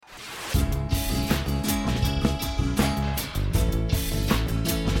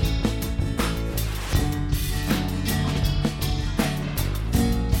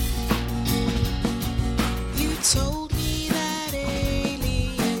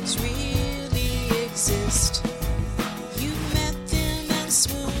exist. You met them and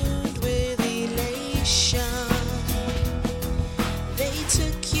swooned with elation. They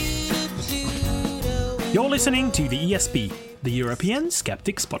took you to Pluto. You're listening to the ESP, the European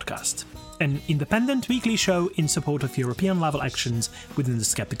Skeptics Podcast, an independent weekly show in support of European-level actions within the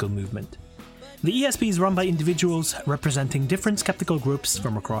skeptical movement. The ESP is run by individuals representing different skeptical groups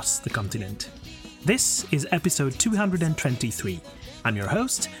from across the continent. This is episode 223. I'm your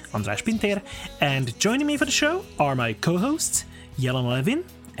host, András Pintér, and joining me for the show are my co-hosts, Jelena Levin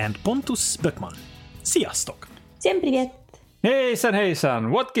and Pontus Böckman. Sziasztok! Всем привет! Hejsan,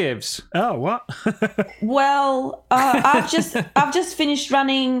 what gives? Oh, what? Well, I've just finished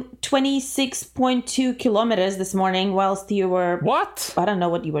running 26.2 kilometers this morning whilst you were... What? I don't know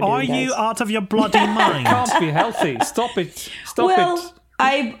what you were doing, Are you guys. out of your bloody mind? Can't be healthy. Stop it. Well,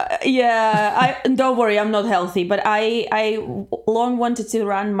 don't worry, I'm not healthy, but I long wanted to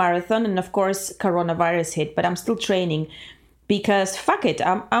run marathon, and of course coronavirus hit, but I'm still training because fuck it,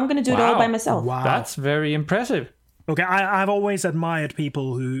 I'm gonna do it all by myself. Wow. That's very impressive. Okay, I've always admired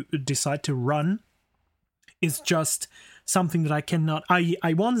people who decide to run. It's just something that I cannot...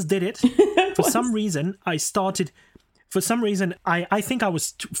 I once did it. For some reason, I think I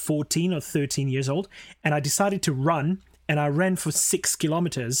was 14 or 13 years old, and I decided to run, and I ran for 6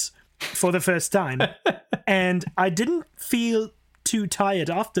 kilometers for the first time. And I didn't feel too tired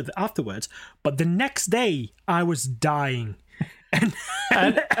afterwards, but the next day, I was dying. And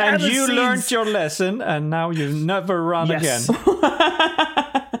you learned your lesson, and now you never run again.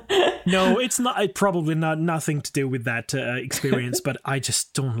 No, it's not. It probably nothing to do with that experience, but I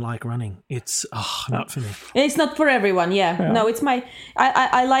just don't like running. It's not for me. It's not for everyone, yeah. No, it's my...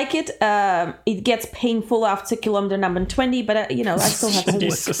 I like it. It gets painful after kilometer number 20, but, I still have to do it.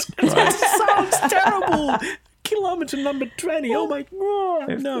 Jesus Christ. Sounds terrible. Kilometer number 20. Oh my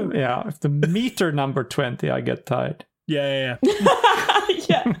god. No. If the meter number 20, I get tired. Yeah.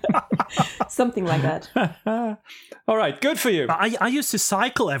 Yeah. Something like that. All right, good for you. I used to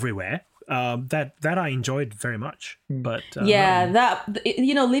cycle everywhere. That I enjoyed very much. But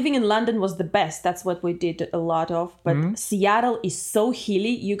living in London was the best. That's what we did a lot of. But Seattle is so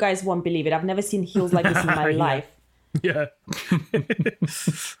hilly. You guys won't believe it. I've never seen hills like this in my life. Yeah.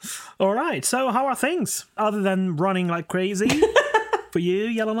 All right. So how are things other than running like crazy? For you,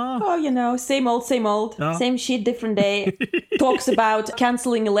 Jelena? Oh, same old. Oh. Same shit, different day. Talks about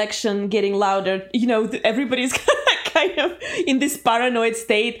cancelling election, getting louder. Everybody's kind of in this paranoid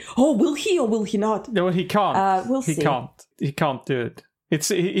state. Oh, will he or will he not? No, he can't. We'll see. He can't do it.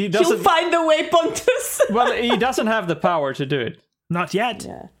 He doesn't. He'll find a way, Pontus. Well, he doesn't have the power to do it. Not yet.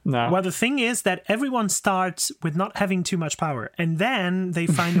 Yeah. No. Well, the thing is that everyone starts with not having too much power, and then they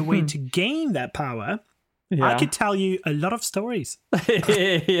find a way to gain that power. Yeah. I could tell you a lot of stories.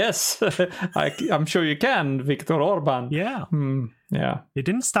 Yes, I'm sure you can, Viktor Orban. Yeah. Yeah. He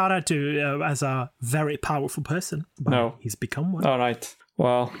didn't start out as a very powerful person, but No. he's become one. All right.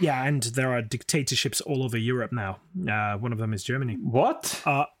 Well. Yeah, and there are dictatorships all over Europe now. One of them is Germany. What?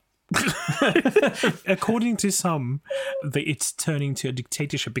 According to some, it's turning to a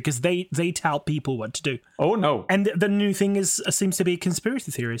dictatorship because they tell people what to do. Oh, no. And the new thing seems to be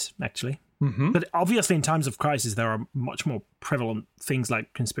conspiracy theories, actually. Mm-hmm. But obviously, in times of crisis, there are much more prevalent things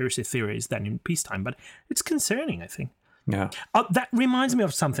like conspiracy theories than in peacetime. But it's concerning, I think. Yeah. That reminds me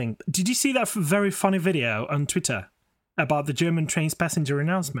of something. Did you see that very funny video on Twitter about the German train's passenger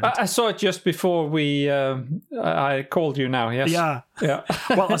announcement? I saw it just before I called you now, yes? Yeah. Yeah.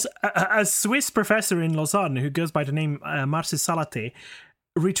 Well, a Swiss professor in Lausanne who goes by the name Marce Salate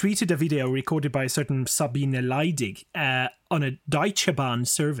retweeted a video recorded by a certain Sabine Leidig on a Deutsche Bahn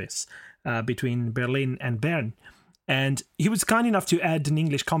service between Berlin and Bern. And he was kind enough to add an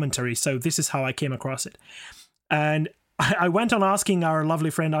English commentary, so this is how I came across it. And I went on asking our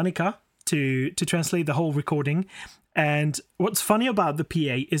lovely friend Annika to translate the whole recording. And what's funny about the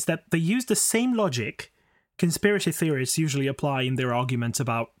PA is that they use the same logic conspiracy theorists usually apply in their arguments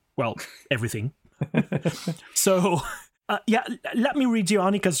about, well, everything. So, let me read you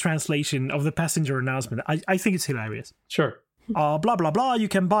Annika's translation of the passenger announcement. I think it's hilarious. Sure. Blah, blah, blah. You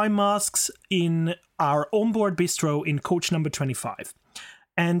can buy masks in our onboard bistro in coach number 25.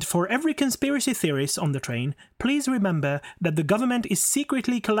 And for every conspiracy theorist on the train, please remember that the government is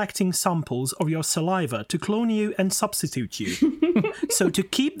secretly collecting samples of your saliva to clone you and substitute you. So to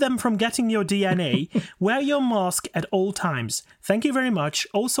keep them from getting your DNA, wear your mask at all times. Thank you very much,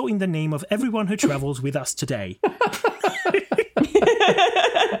 also in the name of everyone who travels with us today.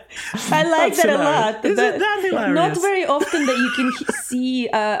 I like That's that a hilarious. lot. Isn't that hilarious? Not very often that you can see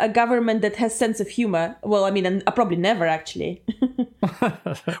a government that has sense of humor. Well, I mean, and probably never actually.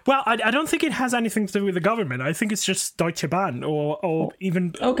 Well, I don't think it has anything to do with the government. I think it's just Deutsche Bahn or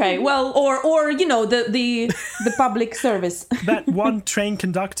even Okay, well, or you know, the public service. that one train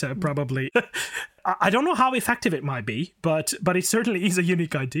conductor probably. I don't know how effective it might be, but it certainly is a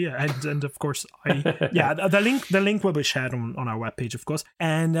unique idea. And of course, the link will be shared on our webpage, of course.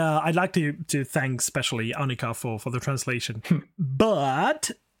 And I'd like to thank especially Annika for the translation. But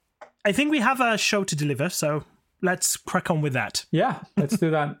I think we have a show to deliver, so let's crack on with that. Yeah, let's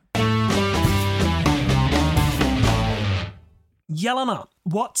do that. Jelena,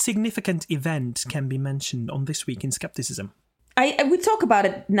 what significant event can be mentioned on This Week in Skepticism? I would talk about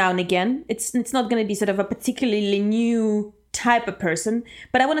it now and again. It's not going to be sort of a particularly new type of person,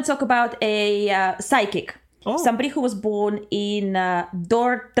 but I want to talk about a psychic, somebody who was born in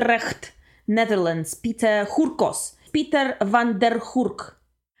Dordrecht, Netherlands, Peter Hurkos, Peter van der Hurk.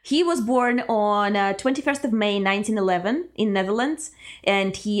 He was born on 21st of May 1911 in Netherlands,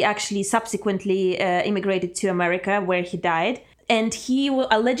 and he actually subsequently immigrated to America, where he died. And he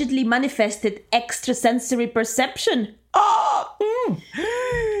allegedly manifested extrasensory perception. Oh!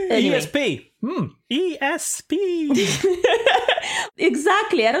 Anyway. ESP. ESP.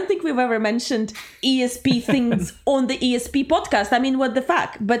 Exactly. I don't think we've ever mentioned ESP things on the ESP podcast. I mean, what the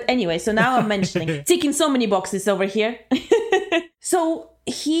fuck? But anyway, so now I'm mentioning. Ticking so many boxes over here. So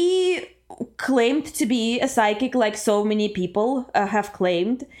he claimed to be a psychic like so many people have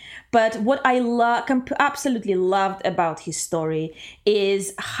claimed. But what I absolutely loved about his story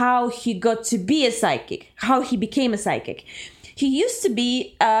is how he got to be a psychic, how he became a psychic. He used to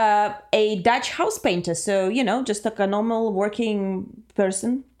be a Dutch house painter, so, you know, just like a normal working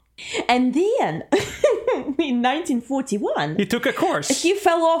person. And then in 1941, He took a course. he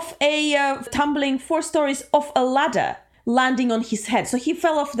fell off tumbling 4 stories off a ladder, landing on his head. So he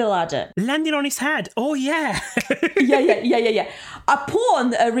fell off the ladder. Landing on his head. Oh, yeah. Yeah.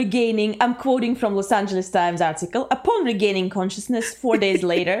 Upon regaining, I'm quoting from Los Angeles Times article, upon regaining consciousness 4 days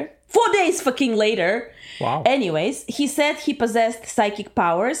later, 4 days fucking later. Wow. Anyways, he said he possessed psychic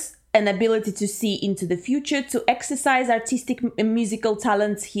powers, an ability to see into the future, to exercise artistic and musical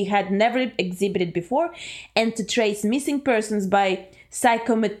talents he had never exhibited before, and to trace missing persons by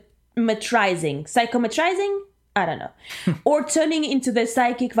psychometrizing. Psychometrizing? I don't know. Or turning into their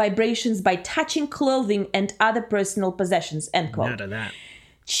psychic vibrations by touching clothing and other personal possessions, end quote. None of that.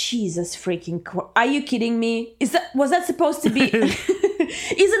 Jesus freaking Christ. Are you kidding me? Was that supposed to be...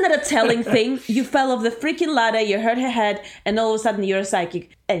 Isn't that a telling thing? You fell off the freaking ladder, you hurt her head, and all of a sudden you're a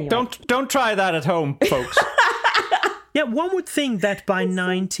psychic. Anyway. Don't try that at home, folks. Yeah, one would think that by the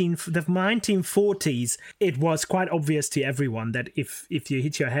 1940s, it was quite obvious to everyone that if you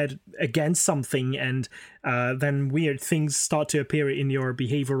hit your head against something and then weird things start to appear in your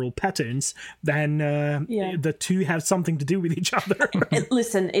behavioral patterns, then the two have something to do with each other.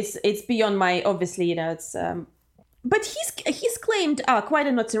 Listen, it's beyond my, obviously, you know, it's... But he's claimed quite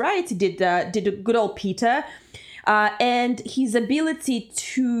a notoriety, did a good old Peter, and his ability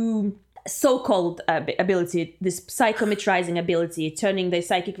to... so-called ability, this psychometrizing ability, turning the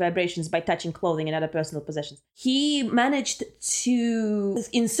psychic vibrations by touching clothing and other personal possessions. He managed to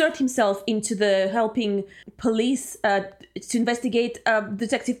insert himself into the helping police to investigate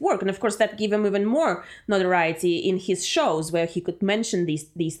detective work. And of course, that gave him even more notoriety in his shows where he could mention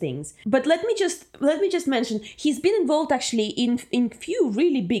these things. But let me just mention, he's been involved actually in few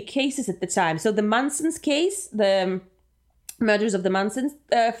really big cases at the time. So the Manson's case, the murders of the Manson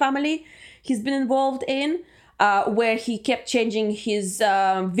family, he's been involved in, where he kept changing his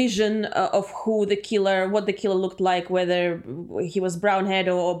vision of what the killer looked like, whether he was brown-haired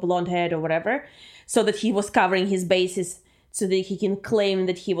or blonde-haired or whatever, so that he was covering his bases so that he can claim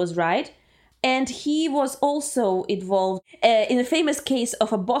that he was right. And he was also involved in a famous case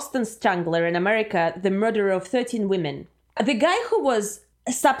of a Boston strangler in America, the murder of 13 women. The guy who was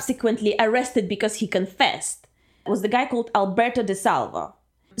subsequently arrested because he confessed was the guy called Alberto De Salvo.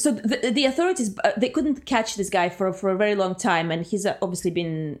 So the authorities, they couldn't catch this guy for a very long time. And he's obviously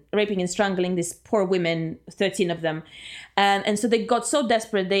been raping and strangling these poor women, 13 of them. And so they got so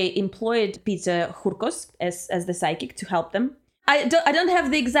desperate, they employed Peter Hurkos as the psychic to help them. I don't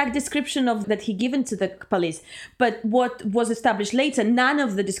have the exact description of that he given to the police, but what was established later, none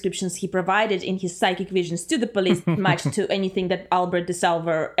of the descriptions he provided in his psychic visions to the police matched to anything that Albert de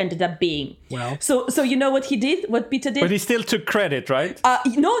Salvo ended up being. Well, so you know what he did? What Peter did? But he still took credit, right?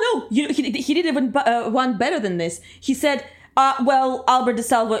 No. He did even one better than this. He said, well, Albert de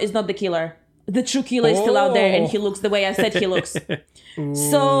Salvo is not the killer. the true killer is still out there and he looks the way I said he looks.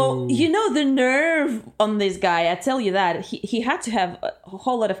 So, the nerve on this guy, I tell you that, he had to have a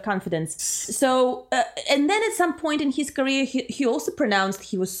whole lot of confidence. So, and then at some point in his career, he also pronounced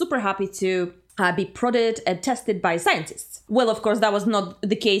he was super happy to be prodded and tested by scientists. Well, of course, that was not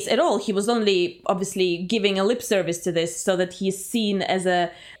the case at all. He was only obviously giving a lip service to this so that he's seen as an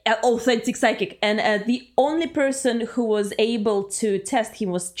authentic psychic. And the only person who was able to test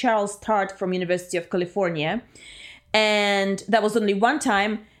him was Charles Tart from University of California. And that was only one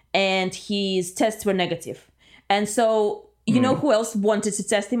time, and his tests were negative. And so, know who else wanted to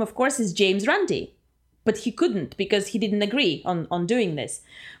test him, of course, is James Randi. But he couldn't because he didn't agree on doing this.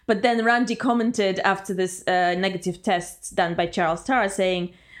 But then Randi commented after this negative test done by Charles Tart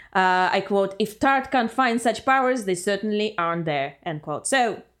saying, I quote, "If Tart can't find such powers, they certainly aren't there," end quote.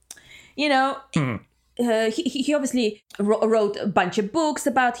 So, he obviously wrote a bunch of books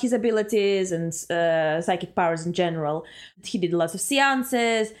about his abilities and psychic powers in general. He did lots of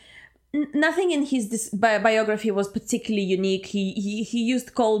seances. Nothing in his biography was particularly unique. He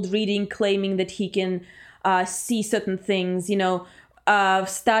used cold reading, claiming that he can see certain things.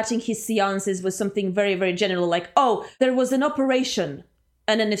 Starting his seances with something very, very general, like, "Oh, there was an operation,"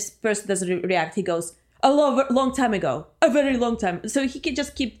 and then if the person doesn't react, he goes, "A long time ago, a very long time." So he can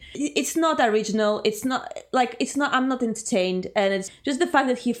just keep. It's not original. It's not. I'm not entertained, and it's just the fact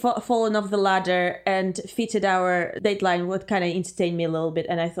that he fallen off the ladder and fitted our dateline would kind of entertain me a little bit,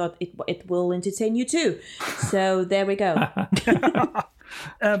 and I thought it will entertain you too. So there we go.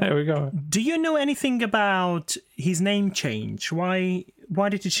 There we go. Do you know anything about his name change? Why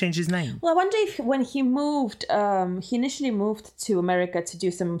did he change his name? Well, I wonder if when he moved, he initially moved to America to do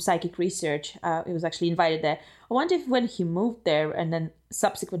some psychic research. He was actually invited there. I wonder if when he moved there and then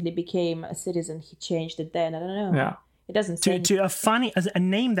subsequently became a citizen, he changed it then. I don't know. Yeah. It doesn't say. To a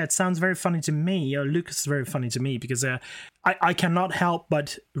name that sounds very funny to me, or Lucas is very funny to me, because I cannot help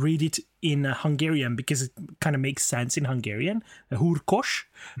but read it in Hungarian because it kind of makes sense in Hungarian, hurkos,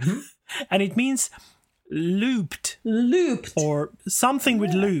 and it means looped, or something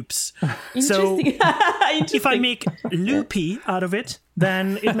with loops. So if I make loopy out of it,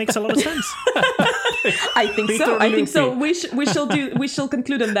 then it makes a lot of sense. I think so. I think so. We shall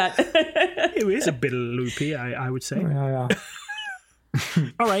conclude on that. It is a bit loopy, I would say. Yeah.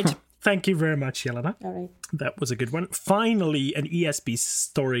 All right. Thank you very much, Jelena. All right. That was a good one. Finally, an ESP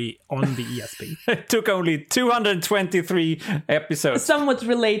story on the ESP. It took only 223 episodes. Somewhat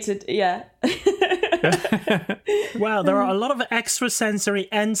related, yeah. Well, there are a lot of extrasensory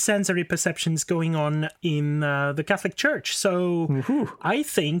and sensory perceptions going on in the Catholic Church. So I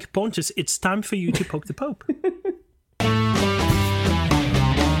think, Pontus, it's time for you to poke the Pope.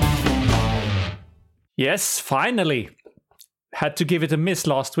 Yes, finally. Had to give it a miss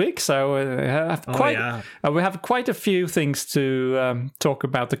last week, so we have quite a few things to talk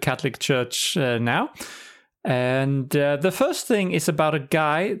about the Catholic Church now. And the first thing is about a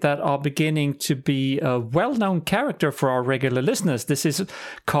guy that are beginning to be a well-known character for our regular listeners. This is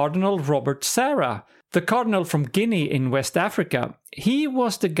Cardinal Robert Sarah, the Cardinal from Guinea in West Africa. He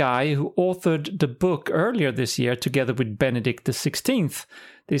was the guy who authored the book earlier this year together with Benedict XVI.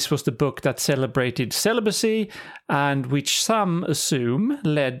 This was the book that celebrated celibacy and which some assume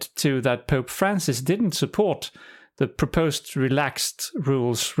led to that Pope Francis didn't support the proposed relaxed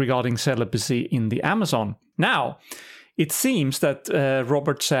rules regarding celibacy in the Amazon. Now, it seems that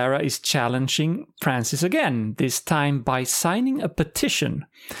Robert Sarah is challenging Francis again, this time by signing a petition.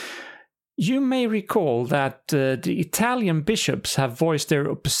 You may recall that the Italian bishops have voiced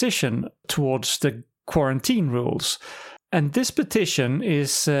their opposition towards the quarantine rules. And this petition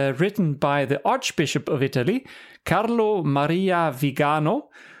is written by the Archbishop of Italy, Carlo Maria Vigano,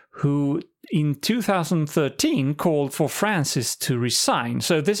 who in 2013 called for Francis to resign.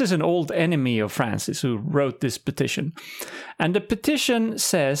 So this is an old enemy of Francis who wrote this petition. And the petition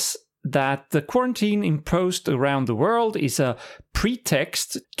says that the quarantine imposed around the world is a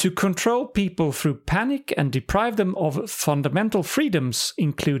pretext to control people through panic and deprive them of fundamental freedoms,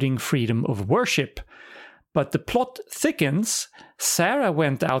 including freedom of worship. But the plot thickens. Sarah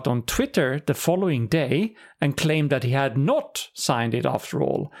went out on Twitter the following day and claimed that he had not signed it after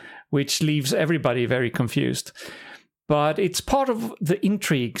all, which leaves everybody very confused. But it's part of the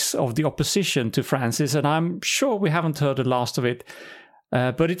intrigues of the opposition to Francis, and I'm sure we haven't heard the last of it.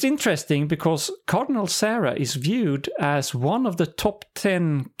 But it's interesting because Cardinal Sarah is viewed as one of the top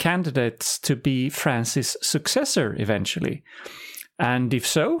 10 candidates to be Francis' successor eventually. And if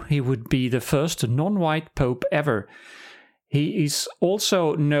so, he would be the first non-white pope ever. He is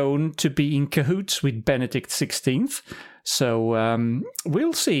also known to be in cahoots with Benedict XVI. So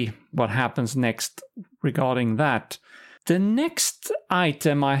we'll see. what happens next regarding that. The next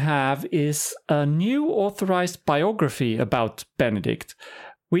item I have is a new authorized biography about Benedict,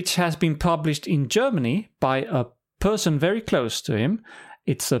 which has been published in Germany by a person very close to him.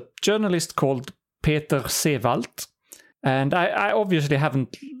 It's a journalist called Peter Seewald. And I obviously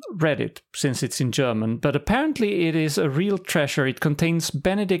haven't read it since it's in German, but apparently it is a real treasure. It contains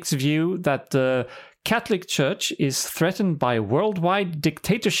Benedict's view that the Catholic Church is threatened by worldwide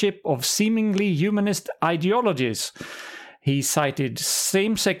dictatorship of seemingly humanist ideologies. He cited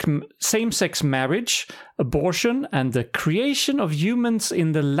same-sex marriage, abortion, and the creation of humans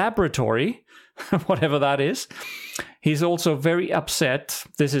in the laboratory, whatever that is. He's also very upset.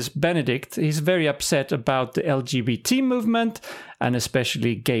 This is Benedict. He's very upset about the LGBT movement and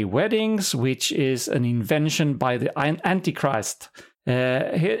especially gay weddings, which is an invention by the Antichrist.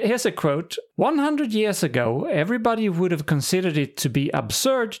 Here's a quote. 100 years ago, everybody would have considered it to be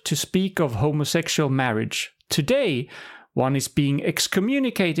absurd to speak of homosexual marriage. Today, one is being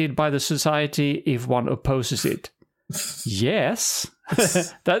excommunicated by the society if one opposes it. Yes,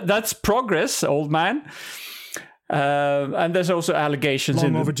 that's progress, old man. And there's also allegations.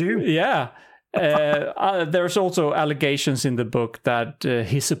 Long overdue. Yeah. There's also allegations in the book that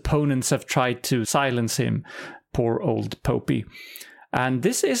his opponents have tried to silence him. Poor old Popey. And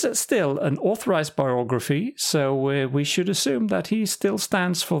this is still an authorized biography, so we should assume that he still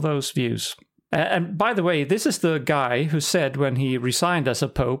stands for those views. And by the way, this is the guy who said when he resigned as a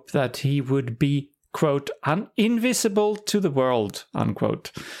pope that he would be, quote, invisible to the world,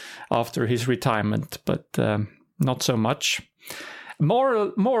 unquote, after his retirement, but not so much.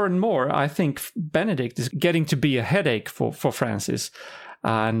 More and more, I think Benedict is getting to be a headache for Francis.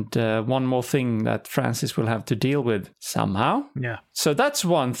 And one more thing that Francis will have to deal with somehow. Yeah. So that's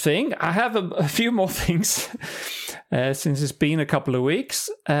one thing. I have a few more things since it's been a couple of weeks.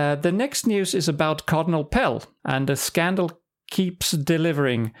 The next news is about Cardinal Pell, and the scandal keeps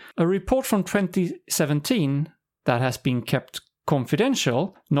delivering. A report from 2017 that has been kept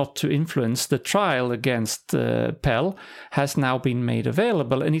confidential, not to influence the trial against Pell, has now been made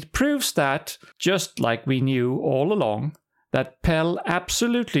available. And it proves that, just like we knew all along, that Pell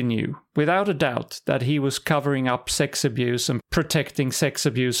absolutely knew, without a doubt, that he was covering up sex abuse and protecting sex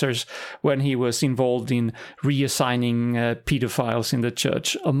abusers when he was involved in reassigning pedophiles in the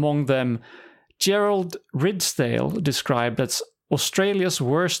church. Among them, Gerald Ridsdale, described as Australia's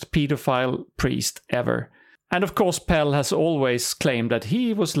worst pedophile priest ever. And of course, Pell has always claimed that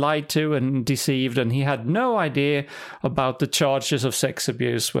he was lied to and deceived, and he had no idea about the charges of sex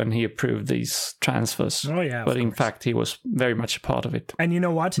abuse when he approved these transfers. Oh, yeah. But in fact, he was very much a part of it. And you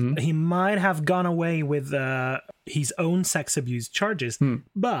know what? He might have gone away with his own sex abuse charges,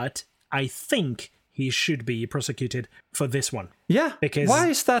 but I think he should be prosecuted for this one. Yeah. Because why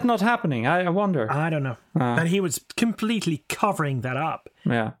is that not happening? I wonder. I don't know. But he was completely covering that up.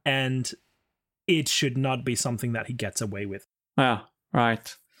 Yeah. And it should not be something that he gets away with. Yeah,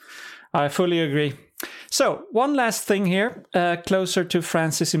 right. I fully agree. So, one last thing here, closer to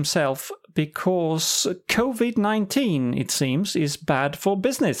Francis himself, because COVID-19, it seems, is bad for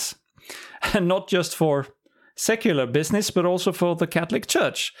business. And not just for secular business, but also for the Catholic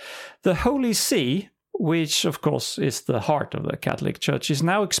Church. The Holy See, which of course is the heart of the Catholic Church, is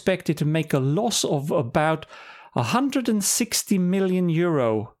now expected to make a loss of about 160 million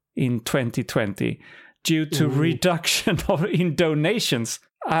euro in 2020 due to reduction in donations.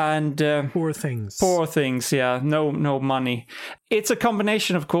 And poor things. Yeah, no money. It's a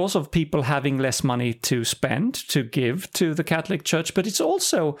combination, of course, of people having less money to spend, to give to the Catholic Church, but it's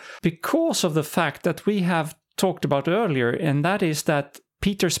also because of the fact that we have talked about earlier, and that is that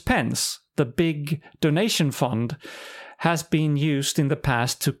Peter's Pence, the big donation fund, has been used in the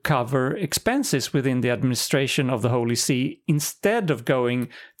past to cover expenses within the administration of the Holy See instead of going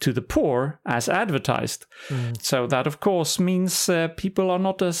to the poor as advertised. So that, of course, means people are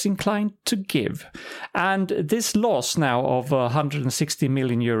not as inclined to give. And this loss now of 160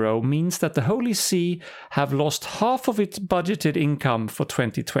 million euro means that the Holy See have lost half of its budgeted income for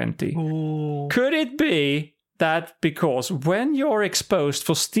 2020. Could it be that because when you're exposed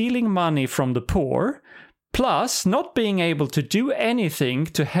for stealing money from the poor, plus not being able to do anything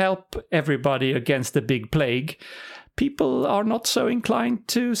to help everybody against the big plague, people are not so inclined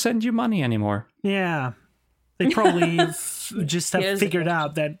to send you money anymore? Yeah. They probably just have figured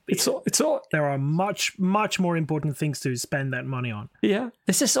out that there are much more important things to spend that money on. Yeah.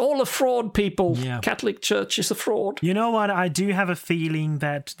 This is all a fraud, people. Yeah. Catholic Church is a fraud. You know what? I do have a feeling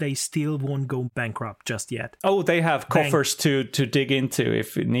that they still won't go bankrupt just yet. Oh, they have coffers to dig into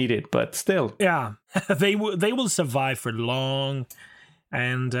if needed, but still. Yeah. They will survive for long.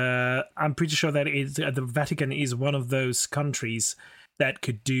 And I'm pretty sure that the Vatican is one of those countries that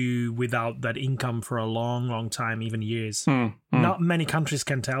could do without that income for a long, long time, even years. Not many countries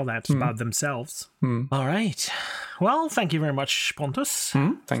can tell that about themselves. All right. Well, thank you very much, Pontus.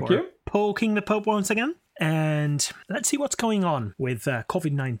 Thank you. Poking the Pope once again. And let's see what's going on with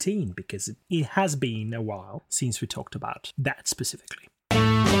COVID-19, because it has been a while since we talked about that specifically.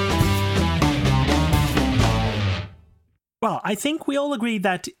 Well, I think we all agree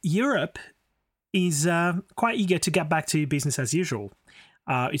that Europe is quite eager to get back to business as usual.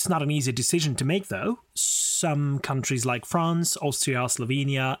 It's not an easy decision to make, though. Some countries like France, Austria,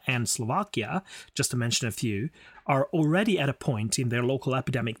 Slovenia, and Slovakia, just to mention a few, are already at a point in their local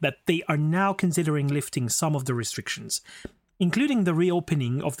epidemic that they are now considering lifting some of the restrictions, including the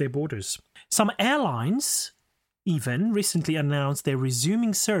reopening of their borders. Some airlines even recently announced they're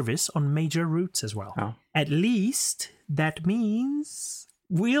resuming service on major routes as well. Oh. At least that means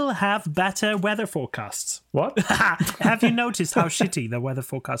we'll have better weather forecasts. What? Have you noticed how shitty the weather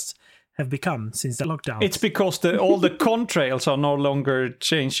forecasts have become since the lockdown? It's because all the contrails are no longer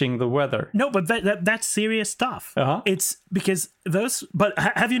changing the weather. No, but that's serious stuff. It's because those... But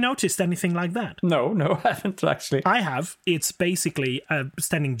have you noticed anything like that? No, I haven't actually. I have. It's basically a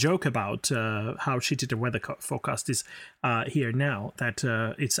standing joke about how shitty the weather forecast is here now, that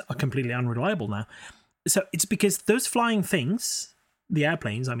it's completely unreliable now. So it's because those flying things, the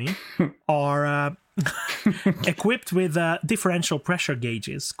airplanes, I mean, are equipped with differential pressure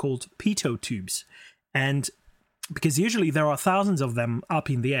gauges called pitot tubes. And because usually there are thousands of them up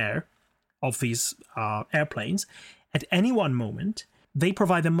in the air of these airplanes, at any one moment, they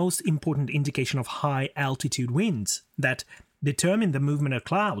provide the most important indication of high altitude winds that determine the movement of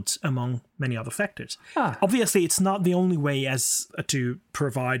clouds, among many other factors. Obviously, it's not the only way as to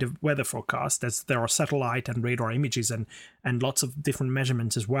provide a weather forecast, as there are satellite and radar images and lots of different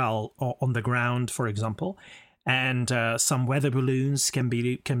measurements as well on the ground, for example. And some weather balloons can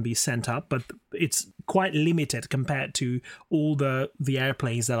be sent up, but it's quite limited compared to all the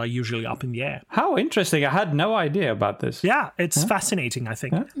airplanes that are usually up in the air. How interesting. I had no idea about this. Yeah, it's fascinating, I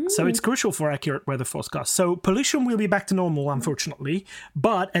think. So it's crucial for accurate weather forecasts. So pollution will be back to normal, unfortunately,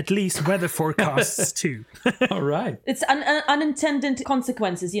 but at least weather forecasts too. All right. It's unintended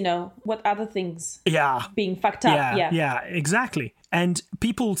consequences, what other things being fucked up. Yeah, exactly. And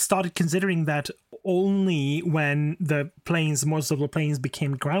people started considering that only when most of the planes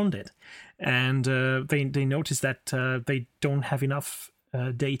became grounded. And they noticed that they don't have enough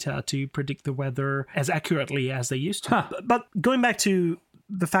data to predict the weather as accurately as they used to. But going back to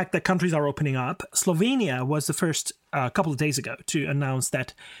the fact that countries are opening up, Slovenia was the first couple of days ago to announce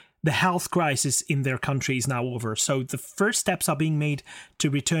that the health crisis in their country is now over. So the first steps are being made to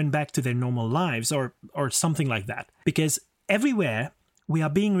return back to their normal lives or something like that. Because everywhere we are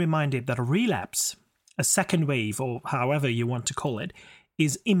being reminded that a relapse, a second wave, or however you want to call it,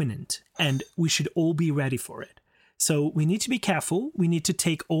 is imminent, and we should all be ready for it. So we need to be careful, we need to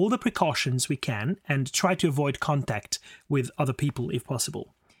take all the precautions we can, and try to avoid contact with other people if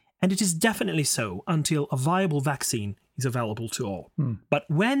possible. And it is definitely so until a viable vaccine is available to all. But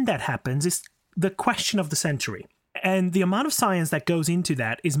when that happens is the question of the century. And the amount of science that goes into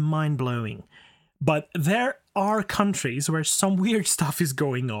that is mind-blowing. But there are countries where some weird stuff is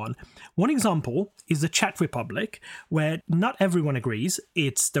going on. One example is the Czech Republic, where not everyone agrees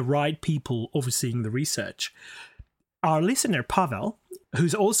it's the right people overseeing the research. Our listener, Pavel,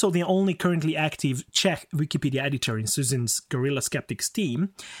 who's also the only currently active Czech Wikipedia editor in Susan's Guerrilla Skeptics team,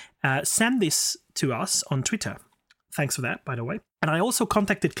 sent this to us on Twitter. Thanks for that, by the way. And I also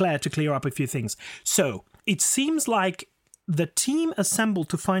contacted Claire to clear up a few things. So, it seems like the team assembled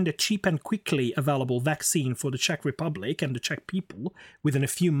to find a cheap and quickly available vaccine for the Czech Republic and the Czech people within a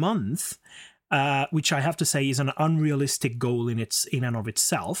few months, which I have to say is an unrealistic goal in and of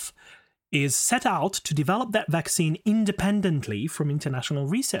itself, is set out to develop that vaccine independently from international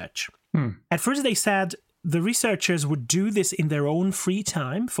research. At first they said the researchers would do this in their own free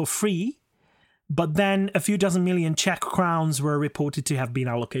time for free, but then a few dozen million Czech crowns were reported to have been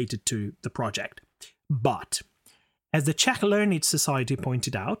allocated to the project. But as the Czech Learned Society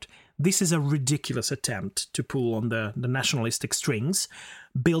pointed out, this is a ridiculous attempt to pull on the nationalistic strings,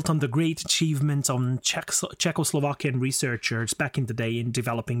 built on the great achievements of Czechoslovakian researchers back in the day in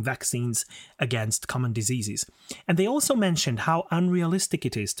developing vaccines against common diseases. And they also mentioned how unrealistic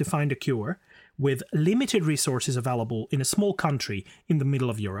it is to find a cure with limited resources available in a small country in the middle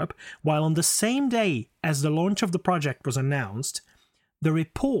of Europe, while on the same day as the launch of the project was announced, the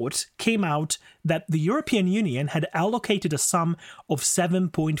report came out that the European Union had allocated a sum of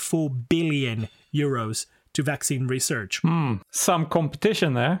 7.4 billion euros to vaccine research. Some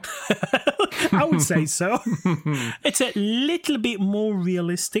competition there. I would say so. It's a little bit more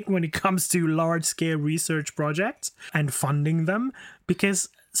realistic when it comes to large-scale research projects and funding them, because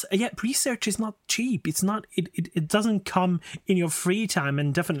research is not cheap. It's not. It doesn't come in your free time,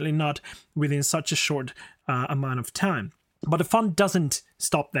 and definitely not within such a short amount of time. But the fund doesn't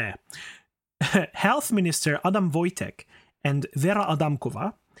stop there. Health Minister Adam Wojtek and Vera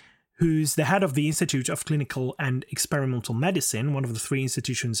Adamkova, who's the head of the Institute of Clinical and Experimental Medicine, one of the 3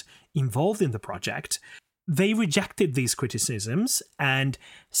 institutions involved in the project, they rejected these criticisms and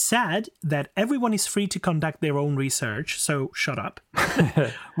said that everyone is free to conduct their own research, so shut up.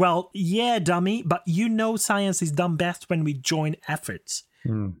 Well, yeah, dummy, but science is done best when we join efforts.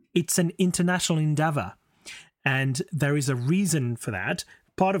 It's an international endeavor, and there is a reason for that.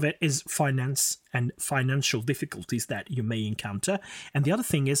 Part of it is finance and financial difficulties that you may encounter. And the other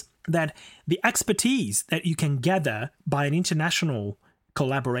thing is that the expertise that you can gather by an international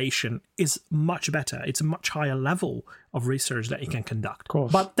collaboration is much better. It's a much higher level of research that you can conduct.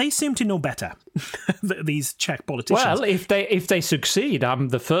 But they seem to know better, these Czech politicians. Well, if they succeed, I'm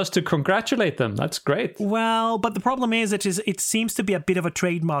the first to congratulate them. That's great. Well, but the problem is it seems to be a bit of a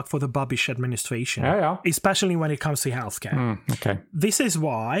trademark for the Babiš administration, especially when it comes to healthcare. Okay. This is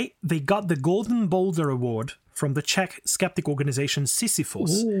why they got the Golden Boulder Award from the Czech skeptic organization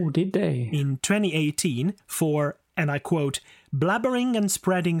Sisyphus. Oh, did they? In 2018 for, and I quote, blabbering and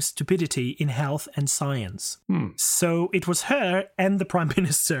spreading stupidity in health and science. So it was her and the Prime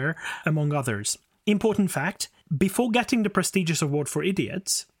Minister, among others. Important fact, before getting the prestigious award for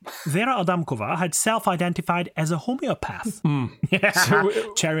idiots, Vera Adamkova had self-identified as a homeopath.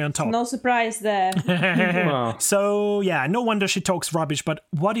 Cherry on top. No surprise there. So, no wonder she talks rubbish, but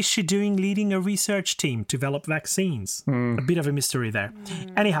what is she doing leading a research team to develop vaccines? A bit of a mystery there.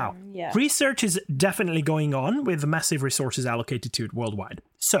 Anyhow, research is definitely going on with massive resources allocated to it worldwide.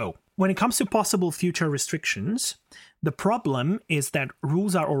 So, when it comes to possible future restrictions, the problem is that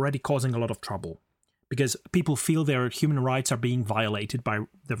rules are already causing a lot of trouble, because people feel their human rights are being violated by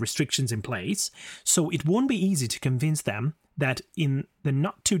the restrictions in place. So it won't be easy to convince them that in the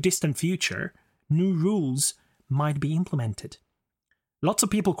not too distant future, new rules might be implemented. Lots of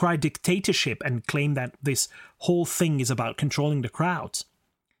people cry dictatorship and claim that this whole thing is about controlling the crowds.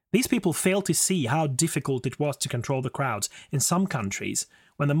 These people fail to see how difficult it was to control the crowds in some countries,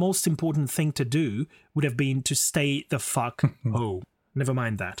 when the most important thing to do would have been to stay the fuck home. Never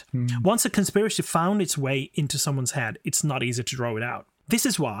mind that. Once a conspiracy found its way into someone's head, it's not easy to draw it out. This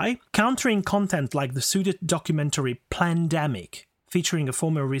is why countering content like the pseudo-documentary Plandemic, featuring a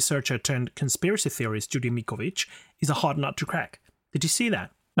former researcher turned conspiracy theorist Judy Mikovic, is a hard nut to crack. Did you see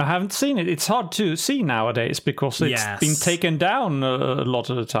that? I haven't seen it. It's hard to see nowadays because it's been taken down a lot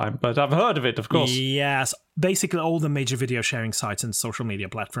of the time, but I've heard of it, of course. Yes. Basically, all the major video sharing sites and social media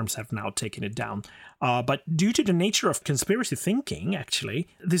platforms have now taken it down. But due to the nature of conspiracy thinking, actually,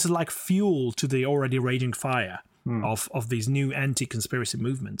 this is like fuel to the already raging fire of these new anti-conspiracy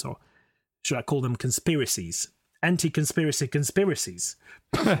movements, or should I call them conspiracies? Anti-conspiracy conspiracies.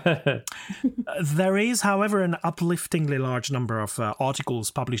 There is, however, an upliftingly large number of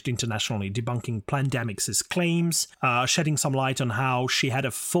articles published internationally debunking Plandemic's claims, shedding some light on how she had a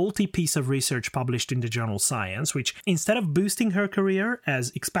faulty piece of research published in the journal Science, which, instead of boosting her career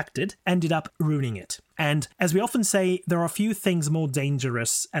as expected, ended up ruining it. And as we often say, there are few things more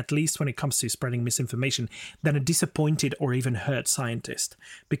dangerous, at least when it comes to spreading misinformation, than a disappointed or even hurt scientist,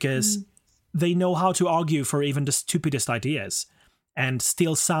 because they know how to argue for even the stupidest ideas and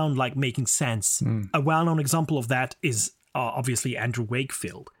still sound like making sense. A well-known example of that is obviously Andrew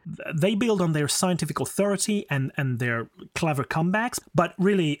Wakefield. They build on their scientific authority and their clever comebacks, but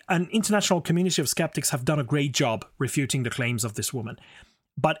really an international community of skeptics have done a great job refuting the claims of this woman.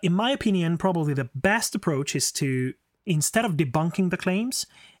 But in my opinion, probably the best approach is to, instead of debunking the claims,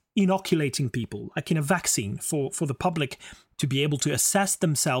 inoculating people, like in a vaccine, for the public to be able to assess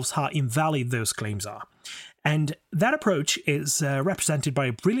themselves how invalid those claims are. And that approach is represented by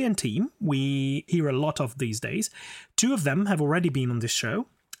a brilliant team we hear a lot of these days. Two of them have already been on this show,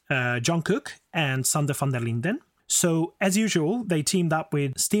 John Cook and Sander van der Linden. So, as usual, they teamed up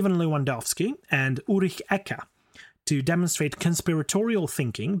with Stephen Lewandowski and Ulrich Ecker to demonstrate conspiratorial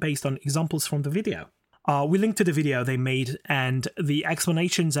thinking based on examples from the video. We linked to the video they made, and the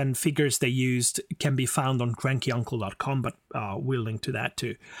explanations and figures they used can be found on crankyuncle.com, but we'll link to that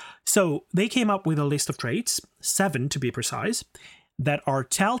too. So they came up with a list of traits, 7 to be precise, that are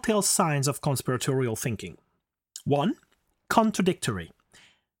telltale signs of conspiratorial thinking. 1. Contradictory.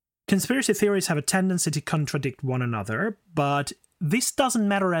 Conspiracy theories have a tendency to contradict one another, but this doesn't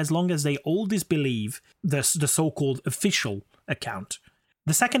matter as long as they all disbelieve the so-called official account.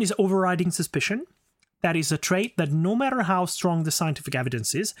 The second is overriding suspicion. That is a trait that no matter how strong the scientific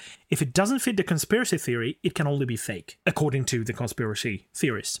evidence is, if it doesn't fit the conspiracy theory, it can only be fake, according to the conspiracy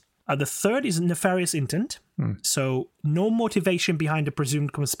theorists. The third is nefarious intent. So no motivation behind the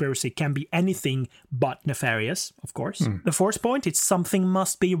presumed conspiracy can be anything but nefarious, of course. The fourth point is something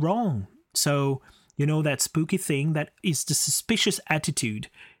must be wrong. So, you know, that spooky thing that is the suspicious attitude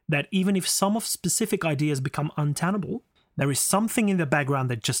that even if some of specific ideas become untenable, there is something in the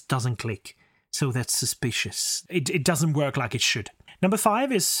background that just doesn't click. So that's suspicious. It doesn't work like it should. Number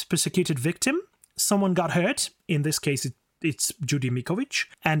 5 is persecuted victim. Someone got hurt. In this case, it's Judy Mikovic.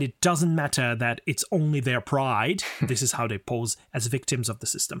 And it doesn't matter that it's only their pride. This is how they pose as victims of the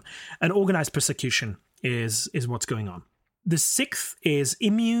system. And organized persecution is what's going on. The 6th is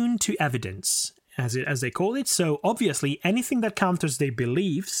immune to evidence, as they call it. So obviously, anything that counters their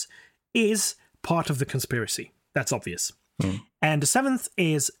beliefs is part of the conspiracy. That's obvious. And the 7th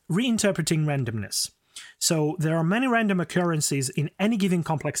is reinterpreting randomness. So there are many random occurrences in any given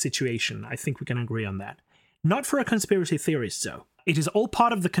complex situation. I think we can agree on that. Not for a conspiracy theorist, though. It is all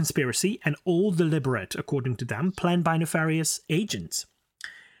part of the conspiracy and all deliberate, according to them, planned by nefarious agents.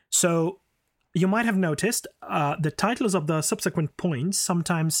 So you might have noticed the titles of the subsequent points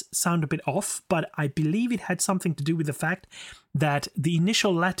sometimes sound a bit off, but I believe it had something to do with the fact that the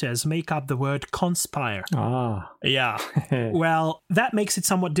initial letters make up the word conspire. Yeah. Well, that makes it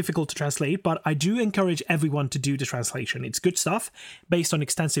somewhat difficult to translate, but I do encourage everyone to do the translation. It's good stuff, based on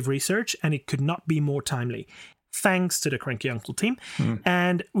extensive research, and it could not be more timely. Thanks to the Cranky Uncle team.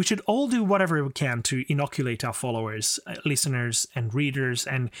 And we should all do whatever we can to inoculate our followers, listeners, and readers,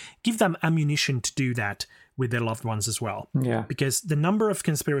 and give them ammunition to do that with their loved ones as well. Yeah. Because the number of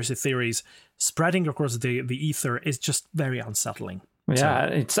conspiracy theories spreading across the ether is just very unsettling. Yeah,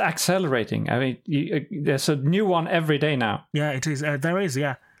 so, it's accelerating. I mean, there's a new one every day now. Yeah, it is. There is,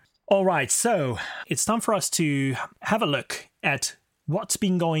 yeah. All right, so it's time for us to have a look at what's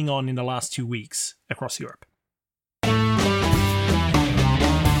been going on in the last 2 weeks across Europe.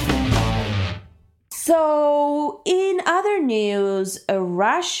 So, in other news,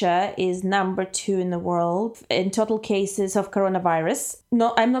 Russia is number 2 in the world in total cases of coronavirus.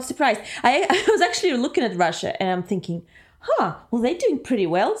 No, I'm not surprised. I was actually looking at Russia and I'm thinking, well, they're doing pretty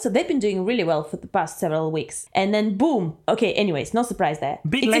well. So they've been doing really well for the past several weeks. And then boom. Okay, anyways, no surprise there.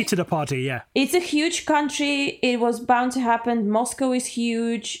 Bit late to the party, yeah. It's a huge country. It was bound to happen. Moscow is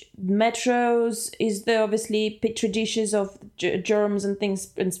huge. Metros is the obviously petri dishes of germs and things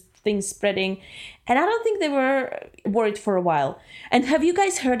spreading. And I don't think they were worried for a while. And have you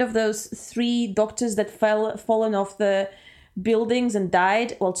guys heard of those 3 doctors that fallen off the buildings and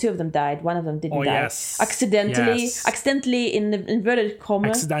died? Well, 2 of them died. One of them didn't die. Yes. Accidentally in the inverted comma.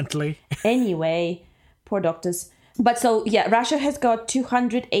 Accidentally. Anyway, poor doctors. But so, yeah, Russia has got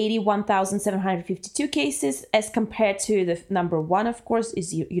 281,752 cases as compared to the number 1, of course,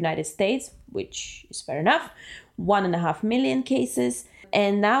 is United States, which is fair enough. 1.5 million cases.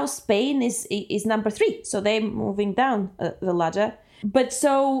 And now Spain is number 3. So they're moving down the ladder. But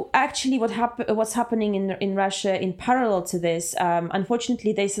so actually what's happening in Russia in parallel to this,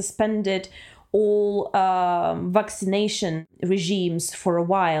 unfortunately, they suspended all vaccination regimes for a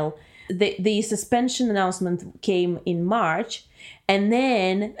while. The suspension announcement came in March, and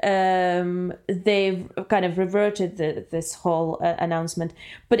then they've kind of reverted this whole announcement.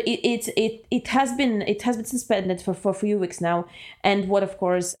 But it has been suspended for a few weeks now. And what of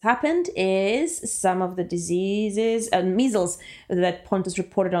course happened is some of the diseases, measles that Pontus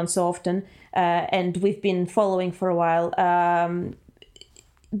reported on so often, and we've been following for a while.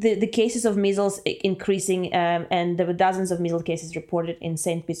 The cases of measles increasing, and there were dozens of measles cases reported in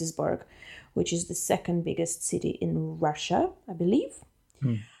St. Petersburg, which is the 2nd biggest city in Russia, I believe.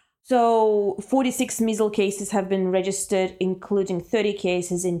 So 46 measles cases have been registered, including 30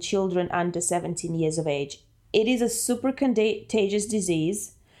 cases in children under 17 years of age. It is a super contagious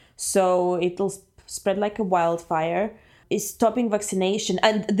disease, so it'll spread like a wildfire. Is stopping vaccination,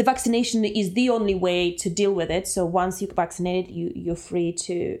 and the vaccination is the only way to deal with it. So once you're vaccinated, you're free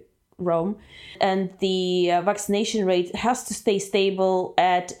to roam, and the vaccination rate has to stay stable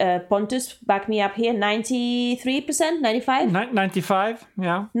at Pontus. Back me up here, 93%, 95, 95,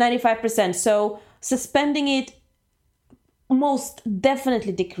 yeah, 95%. So suspending it most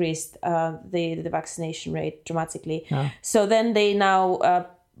definitely decreased the vaccination rate dramatically. Yeah. So then they now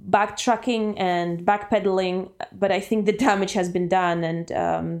backtracking and backpedaling, but I think the damage has been done,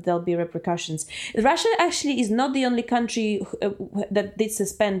 and there'll be repercussions. Russia actually is not the only country that did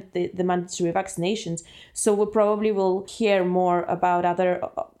suspend the mandatory vaccinations, so we probably will hear more about other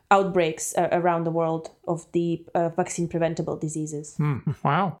outbreaks around the world of the vaccine preventable diseases.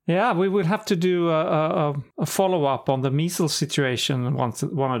 Wow. Yeah, we will have to do a follow-up on the measles situation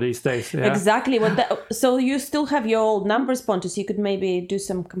one of these days. Yeah. Exactly. So you still have your old numbers, Pontus. You could maybe do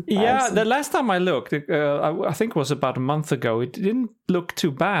some comparison. Yeah, the last time I looked, I think it was about a month ago, it didn't look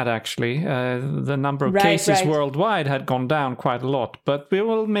too bad, actually. The number of cases worldwide had gone down quite a lot. But we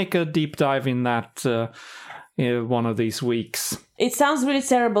will make a deep dive in that one of these weeks. It sounds really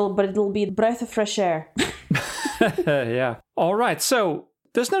terrible, but it'll be a breath of fresh air. Yeah. All right. So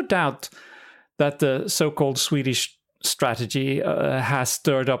there's no doubt that the so-called Swedish strategy has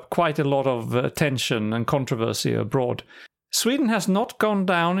stirred up quite a lot of tension and controversy abroad. Sweden has not gone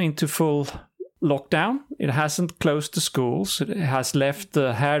down into full lockdown. It hasn't closed the schools. It has left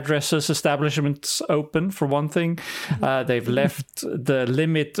the hairdressers' establishments open, for one thing. They've left the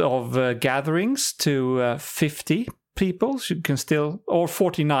limit of gatherings to 50 people. You can still, or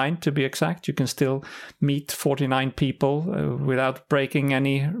 49 to be exact, you can still meet 49 people without breaking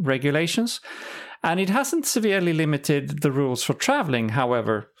any regulations. And it hasn't severely limited the rules for traveling.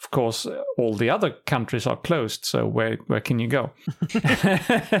 However, of course, all the other countries are closed. So where can you go?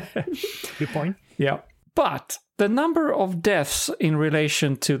 Good point. Yeah. But the number of deaths in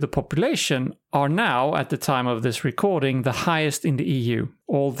relation to the population are now, at the time of this recording, the highest in the EU.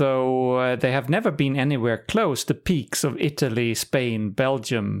 Although they have never been anywhere close to peaks of Italy, Spain,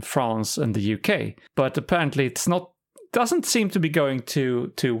 Belgium, France, and the UK. But apparently it's not. Doesn't seem to be going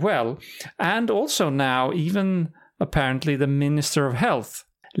too well. And also now, even apparently the Minister of Health,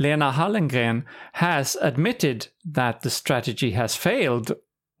 Lena Hallengren, has admitted that the strategy has failed.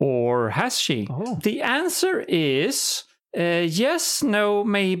 Or has she? Oh. The answer is yes, no,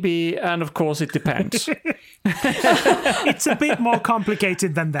 maybe, and of course it depends. It's a bit more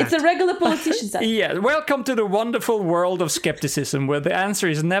complicated than that. It's a regular politician's answer. Yeah, welcome to the wonderful world of skepticism, where the answer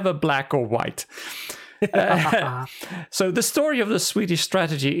is never black or white. So the story of the Swedish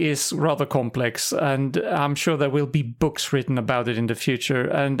strategy is rather complex, and I'm sure there will be books written about it in the future.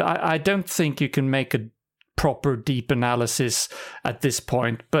 And I don't think you can make a proper deep analysis at this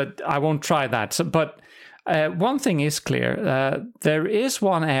point, but I won't try that. But one thing is clear. There is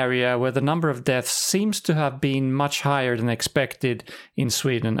one area where the number of deaths seems to have been much higher than expected in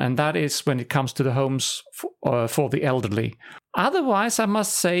Sweden, and that is when it comes to the homes for the elderly. Otherwise, I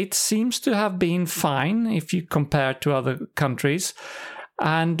must say it seems to have been fine if you compare to other countries.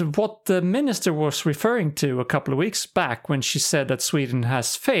 And what the minister was referring to a couple of weeks back when she said that Sweden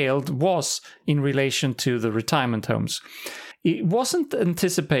has failed was in relation to the retirement homes. It wasn't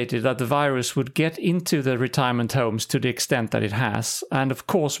anticipated that the virus would get into the retirement homes to the extent that it has. And of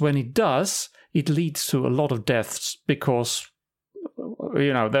course, when it does, it leads to a lot of deaths because,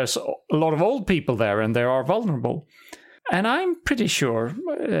 there's a lot of old people there and they are vulnerable. And I'm pretty sure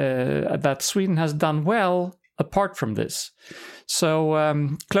that Sweden has done well apart from this.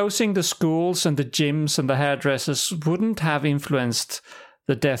 So closing the schools and the gyms and the hairdressers wouldn't have influenced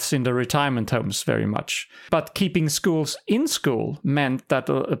the deaths in the retirement homes very much. But keeping schools in school meant that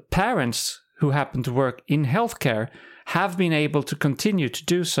parents who happen to work in healthcare have been able to continue to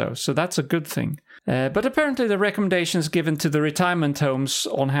do so. So that's a good thing. But apparently the recommendations given to the retirement homes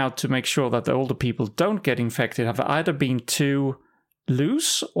on how to make sure that the older people don't get infected have either been too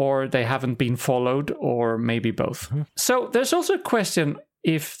loose or they haven't been followed, or maybe both. Mm-hmm. So there's also a question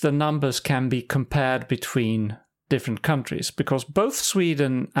if the numbers can be compared between different countries, because both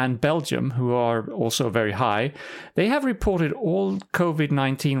Sweden and Belgium, who are also very high, they have reported all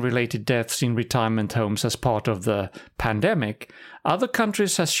COVID-19 related deaths in retirement homes as part of the pandemic. Other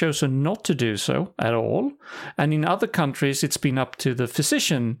countries has chosen not to do so at all, and in other countries it's been up to the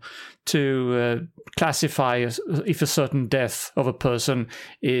physician to classify if a certain death of a person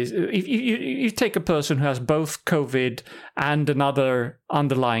is, if you take a person who has both COVID and another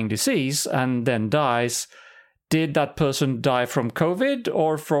underlying disease and then dies, did that person die from COVID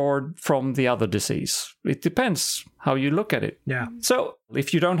or from the other disease? It depends how you look at it. Yeah. So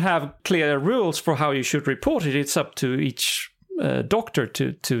if you don't have clear rules for how you should report it, it's up to each doctor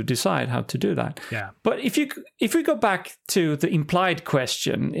to decide how to do that. Yeah. But if we go back to the implied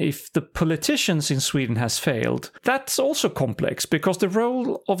question, if the politicians in Sweden has failed, that's also complex because the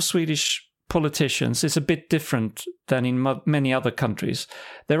role of Swedish politicians is a bit different than in many other countries.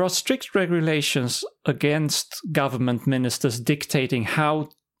 There are strict regulations against government ministers dictating how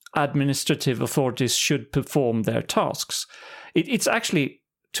administrative authorities should perform their tasks. It's actually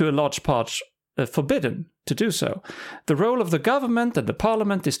to a large part, forbidden to do so. The role of the government and the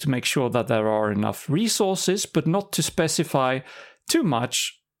parliament is to make sure that there are enough resources, but not to specify too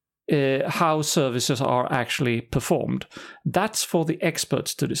much how services are actually performed. That's for the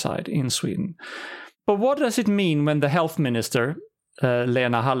experts to decide in Sweden. But what does it mean when the health minister,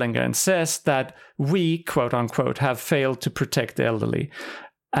 Lena Hallengren, says that we, quote unquote, have failed to protect the elderly?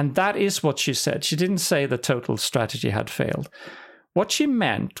 And that is what she said. She didn't say the total strategy had failed. What she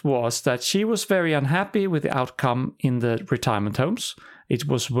meant was that she was very unhappy with the outcome in the retirement homes. It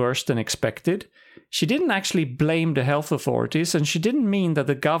was worse than expected. She didn't actually blame the health authorities, and she didn't mean that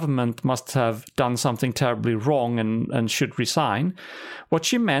the government must have done something terribly wrong and should resign. What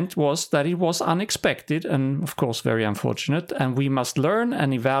she meant was that it was unexpected and, of course, very unfortunate, and we must learn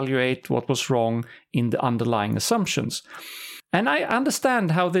and evaluate what was wrong in the underlying assumptions. And I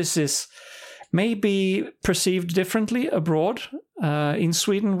understand how this is maybe perceived differently abroad. In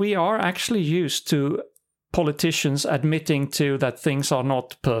Sweden, we are actually used to politicians admitting to that things are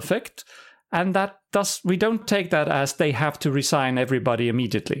not perfect, and we don't take that as they have to resign everybody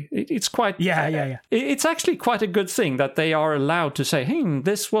immediately. It's quite It's actually quite a good thing that they are allowed to say, "Hey,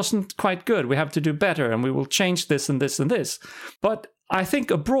 this wasn't quite good. We have to do better, and we will change this and this and this." But I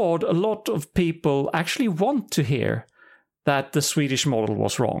think abroad, a lot of people actually want to hear that the Swedish model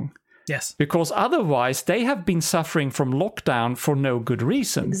was wrong. Yes. Because otherwise they have been suffering from lockdown for no good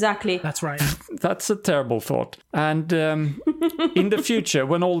reason. Exactly. That's right. That's a terrible thought. And in the future,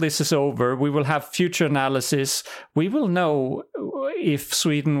 when all this is over, we will have future analysis. We will know if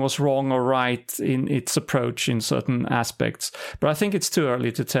Sweden was wrong or right in its approach in certain aspects. But I think it's too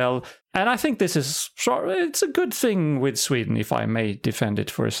early to tell. And I think it's a good thing with Sweden, if I may defend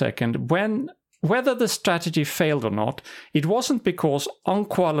it for a second. Whether the strategy failed or not, it wasn't because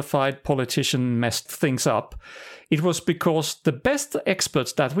unqualified politicians messed things up. It was because the best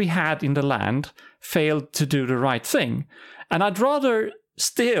experts that we had in the land failed to do the right thing. And I'd rather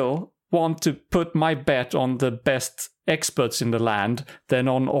still want to put my bet on the best experts in the land than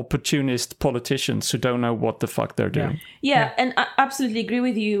on opportunist politicians who don't know what the fuck they're doing. Yeah, and I absolutely agree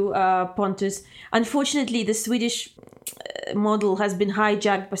with you, Pontus. Unfortunately, the Swedish model has been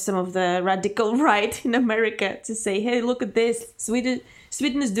hijacked by some of the radical right in America to say, hey, look at this,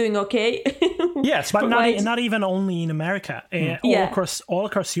 Sweden is doing okay. Yes, but not even only in America, all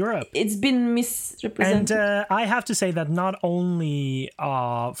across Europe. It's been misrepresented. And I have to say that not only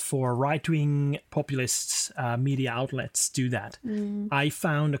for right-wing populist media outlets do that. I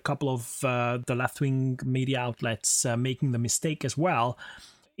found a couple of the left-wing media outlets making the mistake as well.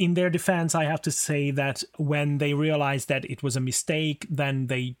 In their defense, I have to say that when they realized that it was a mistake, then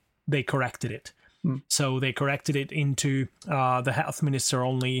they corrected it. So they corrected it into the health minister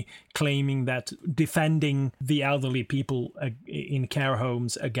only claiming that defending the elderly people in care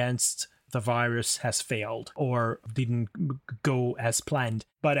homes against the virus has failed or didn't go as planned.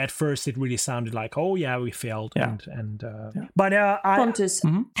 But at first it really sounded like, oh yeah, we failed. Yeah. But Pontus,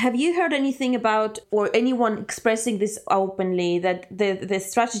 have you heard anything about, or anyone expressing this openly, that the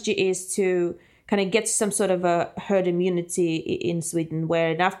strategy is to kind of get some sort of a herd immunity in Sweden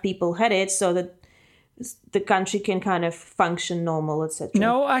where enough people had it so that the country can kind of function normal, etc.?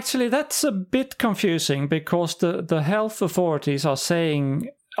 No, actually, that's a bit confusing because the health authorities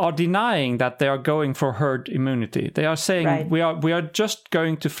are denying that they are going for herd immunity. They are saying we are just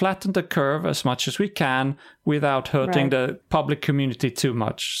going to flatten the curve as much as we can without hurting the public community too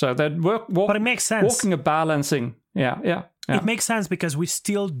much. So that but it makes sense. Walking a balancing. Yeah. It makes sense because we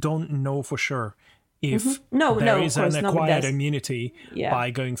still don't know for sure if there is an acquired immunity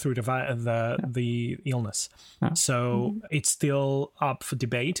by going through the illness. Yeah. So it's still up for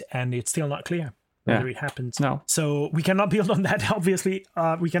debate and it's still not clear whether it happens. No. So we cannot build on that, obviously.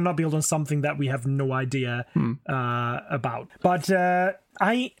 We cannot build on something that we have no idea about. But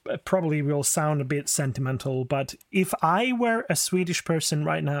I probably will sound a bit sentimental, but if I were a Swedish person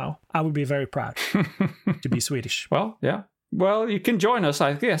right now, I would be very proud to be Swedish. Well, yeah. Well, you can join us,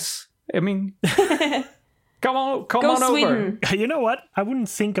 I guess. I mean, come on Sweden. over. You know what? I wouldn't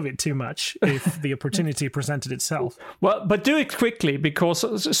think of it too much if the opportunity presented itself. Well, but do it quickly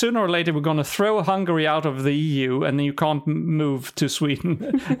because sooner or later we're going to throw Hungary out of the EU and you can't move to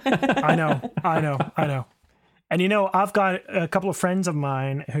Sweden. I know. And I've got a couple of friends of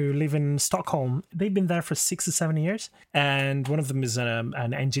mine who live in Stockholm. They've been there for 6 or 7 years. And one of them is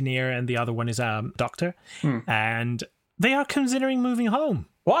an engineer and the other one is a doctor. And they are considering moving home.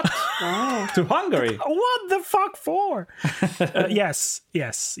 What? To Hungary? What the fuck for? Yes,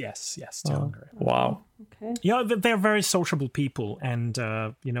 to Hungary. Wow. Okay. They're very sociable people and,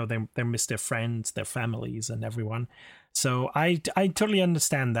 they miss their friends, their families and everyone. So I totally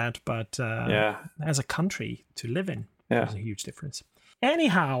understand that, but as a country to live in, there's a huge difference.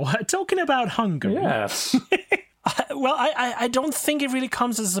 Anyhow, talking about Hungary. Yes. Well, I don't think it really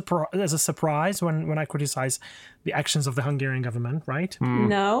comes as a surprise when I criticize the actions of the Hungarian government, right?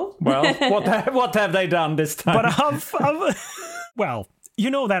 No. Well, what have they done this time? But well, you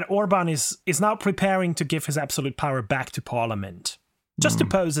know that Orban is now preparing to give his absolute power back to parliament, just to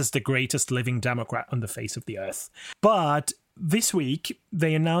pose as the greatest living democrat on the face of the earth. But this week,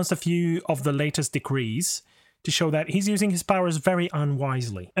 they announced a few of the latest decrees to show that he's using his powers very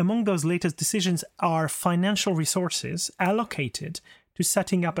unwisely. Among those latest decisions are financial resources allocated to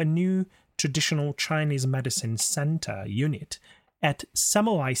setting up a new traditional Chinese medicine center unit at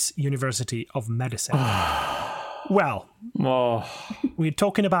Semmelweis University of Medicine. Well, we're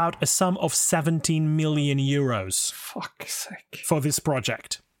talking about a sum of 17 million euros. Fuck's sake. For this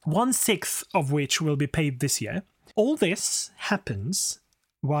project, 1/6 of which will be paid this year. All this happens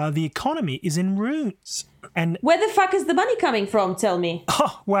while the economy is in ruins. And where the fuck is the money coming from? Tell me.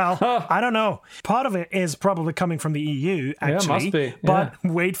 I don't know. Part of it is probably coming from the EU, actually. Yeah, must be. But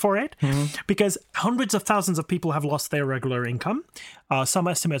wait for it, because hundreds of thousands of people have lost their regular income. Some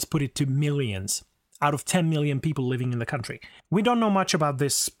estimates put it to millions out of 10 million people living in the country. We don't know much about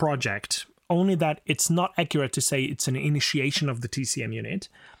this project, only that it's not accurate to say it's an initiation of the TCM unit,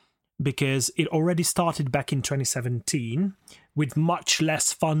 because it already started back in 2017 with much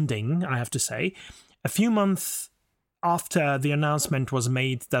less funding, I have to say. A few months after the announcement was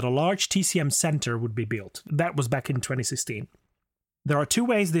made that a large TCM center would be built. That was back in 2016. There are two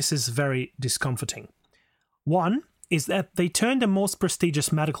ways this is very discomforting. One is that they turned the most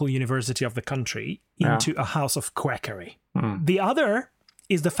prestigious medical university of the country into a house of quackery. The other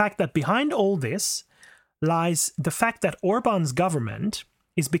is the fact that behind all this lies the fact that Orban's government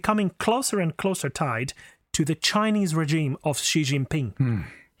is becoming closer and closer tied to the Chinese regime of Xi Jinping.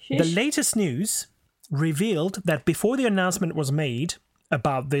 The latest news revealed that before the announcement was made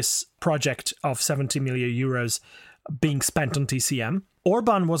about this project of 70 million euros being spent on TCM,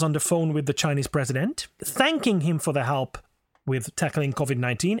 Orban was on the phone with the Chinese president, thanking him for the help with tackling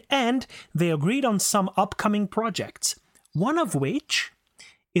COVID-19, and they agreed on some upcoming projects, one of which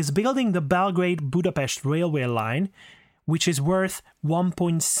is building the Belgrade-Budapest railway line, which is worth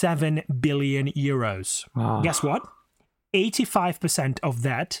 1.7 billion euros. Wow. Guess what? 85% of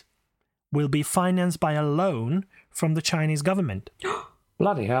that will be financed by a loan from the Chinese government.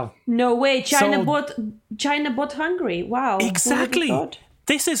 Bloody hell. No way. China bought Hungary. Wow. Exactly.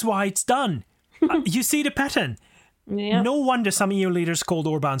 This is why it's done. You see the pattern. Yeah. No wonder some EU leaders called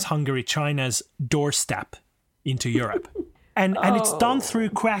Orban's Hungary China's doorstep into Europe. And it's done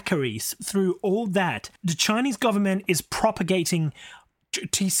through quackeries, through all that. The Chinese government is propagating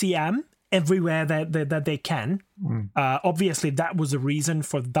TCM everywhere that they can. Obviously, that was the reason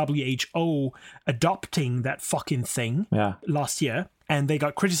for WHO adopting that fucking thing last year. And they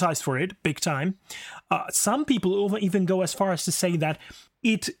got criticized for it big time. Some people even go as far as to say that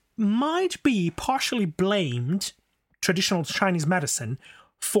it might be partially blamed traditional Chinese medicine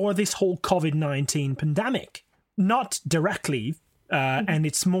for this whole COVID-19 pandemic. Not directly, and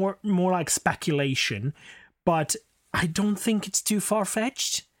it's more like speculation, but I don't think it's too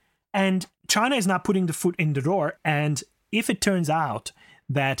far-fetched. And China is now putting the foot in the door, and if it turns out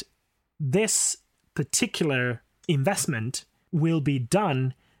that this particular investment will be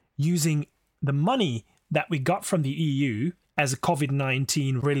done using the money that we got from the EU as a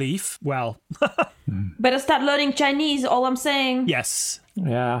COVID-19 relief, well... Better start learning Chinese, all I'm saying. Yes.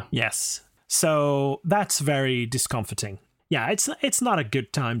 Yeah. Yes. So that's very discomforting. Yeah, it's not a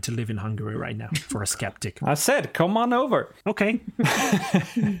good time to live in Hungary right now for a skeptic. I said, come on over. Okay.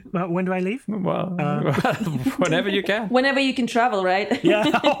 Well, when do I leave? Well, whenever you can. Whenever you can travel, right?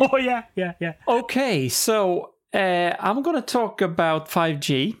 Yeah. Oh, yeah. Okay, so I'm going to talk about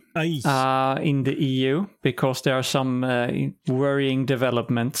 5G in the EU because there are some worrying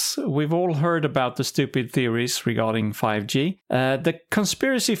developments. We've all heard about the stupid theories regarding 5G. The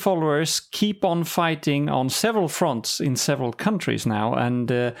conspiracy followers keep on fighting on several fronts in several countries now, and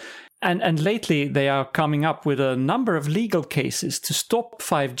lately they are coming up with a number of legal cases to stop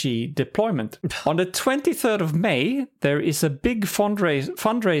 5G deployment. On the 23rd of May, there is a big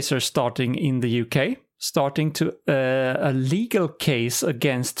fundraiser starting in the UK, starting to a legal case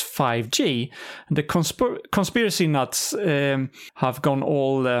against 5G. The conspiracy nuts have gone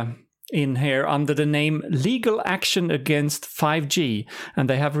all in here under the name Legal Action Against 5G. And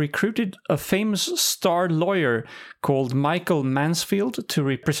they have recruited a famous star lawyer called Michael Mansfield to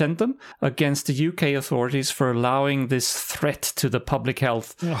represent them against the UK authorities for allowing this threat to the public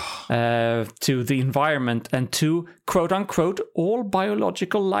health, to the environment, and to, quote unquote, all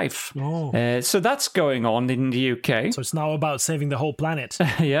biological life. So that's going on in the UK. So it's now about saving the whole planet.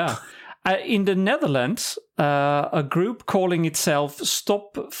 Yeah. In the Netherlands, a group calling itself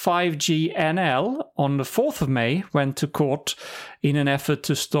Stop 5G NL on the 4th of May went to court in an effort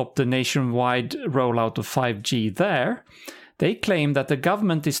to stop the nationwide rollout of 5G there. They claim that the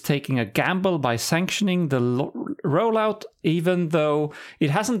government is taking a gamble by sanctioning the rollout, even though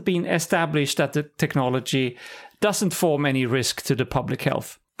it hasn't been established that the technology doesn't form any risk to the public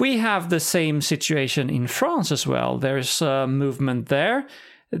health. We have the same situation in France as well. There's a movement there.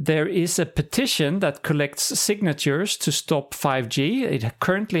 There is a petition that collects signatures to stop 5G. It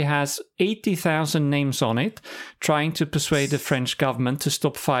currently has 80,000 names on it, trying to persuade the French government to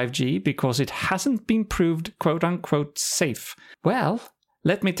stop 5G because it hasn't been proved, quote unquote, safe. Well,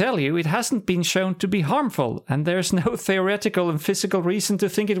 let me tell you, it hasn't been shown to be harmful, and there's no theoretical and physical reason to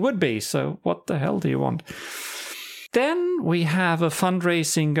think it would be. So what the hell do you want? Then we have a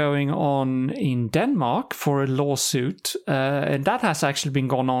fundraising going on in Denmark for a lawsuit, and that has actually been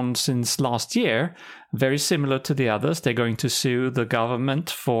going on since last year. Very similar to the others. They're going to sue the government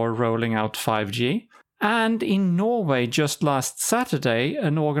for rolling out 5G. And in Norway, just last Saturday,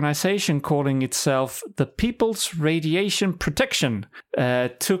 an organization calling itself the People's Radiation Protection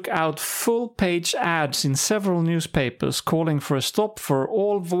took out full-page ads in several newspapers calling for a stop for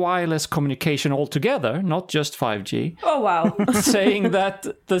all wireless communication altogether, not just 5G. Oh, wow. Saying that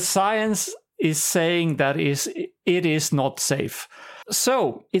the science is saying that it is not safe.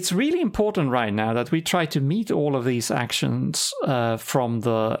 So it's really important right now that we try to meet all of these actions from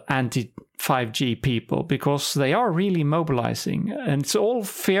the anti-5G people, because they are really mobilizing, and it's all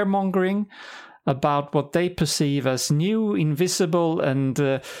fear-mongering about what they perceive as new, invisible,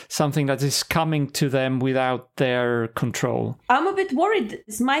 and something that is coming to them without their control. I'm a bit worried.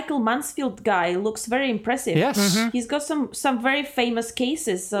 This Michael Mansfield guy looks very impressive. Yes. Mm-hmm. He's got some very famous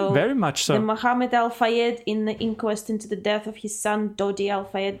cases. So very much so. The Mohammed Al Fayed in the inquest into the death of his son, Dodi Al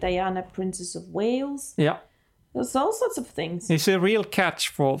Fayed, Diana, Princess of Wales. Yeah. There's all sorts of things. He's a real catch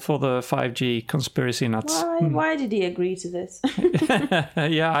for the 5G conspiracy nuts. Why did he agree to this?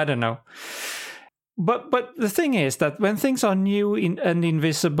 Yeah, I don't know. But the thing is that when things are new and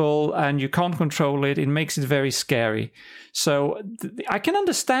invisible and you can't control it, it makes it very scary. So I can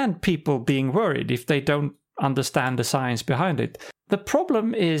understand people being worried if they don't understand the science behind it. The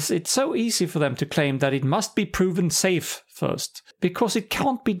problem is it's so easy for them to claim that it must be proven safe first, because it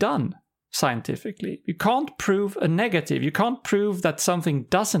can't be done scientifically. You can't prove a negative. You can't prove that something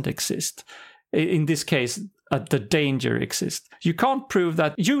doesn't exist. In this case, the danger exists. You can't prove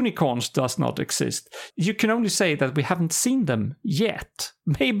that unicorns does not exist. You can only say that we haven't seen them yet.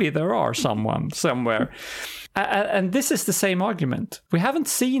 Maybe there are somewhere. And this is the same argument. We haven't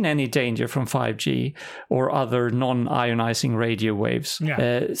seen any danger from 5G or other non-ionizing radio waves.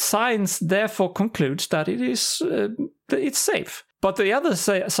 Yeah. Science therefore concludes that it's safe. But the other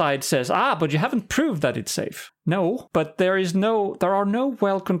side says, but you haven't proved that it's safe. No, but there are no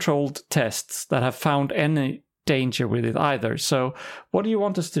well-controlled tests that have found any danger with it either. So what do you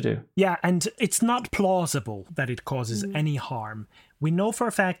want us to do? Yeah, and it's not plausible that it causes any harm. We know for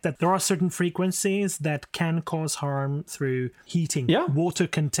a fact that there are certain frequencies that can cause harm through heating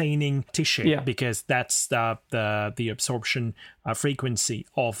water-containing tissue, because that's the absorption frequency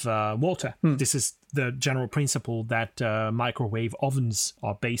of water. This is the general principle that microwave ovens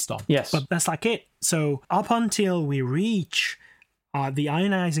are based on. Yes. But that's like it. So up until we reach the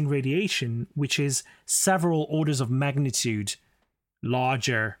ionizing radiation, which is several orders of magnitude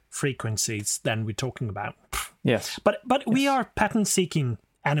larger frequencies than we're talking about. Yes. But we are patent-seeking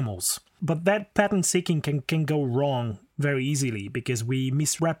animals. But that patent-seeking can go wrong very easily because we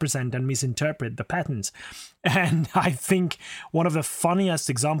misrepresent and misinterpret the patents. And I think one of the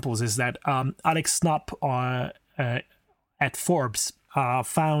funniest examples is that Alex Snopp at Forbes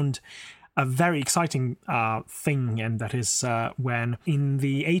found a very exciting thing, and that is when in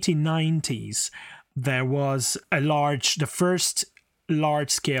the 1890s there was the first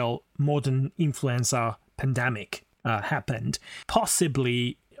large-scale modern influenza pandemic happened,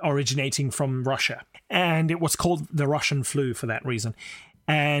 possibly originating from Russia. And it was called the Russian flu for that reason.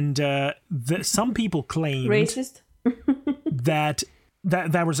 And some people claimed racist? that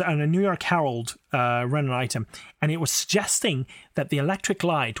there was a New York Herald ran an item, and it was suggesting that the electric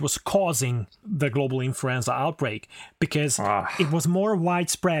light was causing the global influenza outbreak because it was more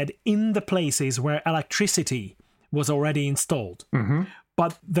widespread in the places where electricity was already installed.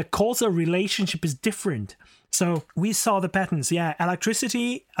 But the causal relationship is different. So we saw the patterns. Yeah,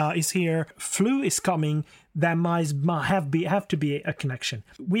 electricity is here, flu is coming. There might have to be a connection.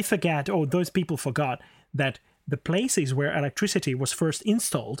 We forget, those people forgot that the places where electricity was first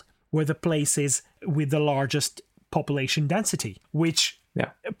installed were the places with the largest population density, which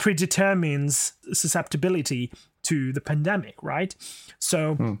predetermines susceptibility to the pandemic, right?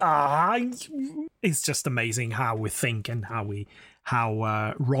 So it's just amazing how we think and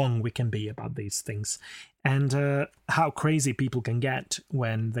how wrong we can be about these things, and how crazy people can get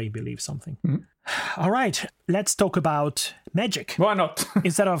when they believe something. All right, let's talk about magic. Why not?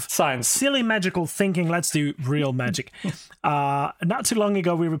 Instead of science, silly magical thinking, let's do real magic. Not too long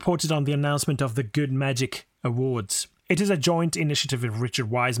ago, we reported on the announcement of the Good Magic Awards. It is a joint initiative with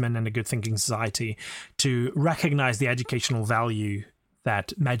Richard Wiseman and the Good Thinking Society to recognize the educational value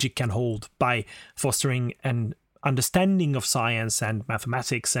that magic can hold by fostering an understanding of science and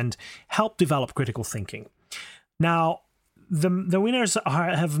mathematics and help develop critical thinking. Now, the winners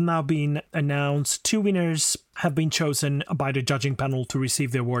have now been announced. 2 winners have been chosen by the judging panel to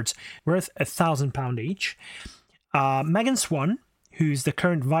receive the awards worth £1,000 each. Megan Swan, who's the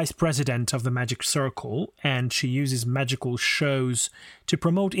current vice president of the Magic Circle, and she uses magical shows to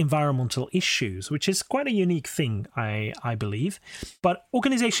promote environmental issues, which is quite a unique thing, I believe. But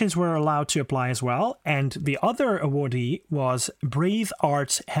organizations were allowed to apply as well, and the other awardee was Breathe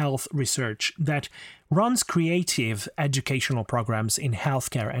Arts Health Research, that runs creative educational programs in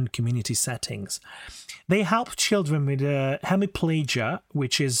healthcare and community settings. They help children with hemiplegia,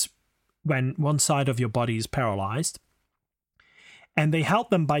 which is when one side of your body is paralyzed. And they help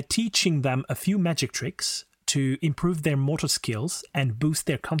them by teaching them a few magic tricks to improve their motor skills and boost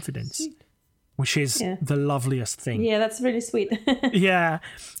their confidence, which is the loveliest thing. Yeah, that's really sweet. Yeah.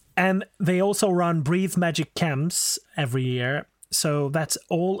 And they also run Breathe Magic camps every year. So that's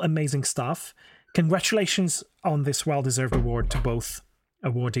all amazing stuff. Congratulations on this well-deserved award to both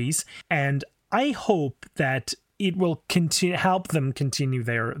awardees. And I hope that it will help them continue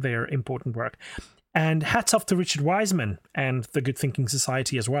their important work. And hats off to Richard Wiseman and the Good Thinking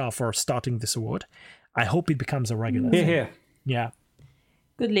Society as well for starting this award. I hope it becomes a regular thing. Here. Yeah.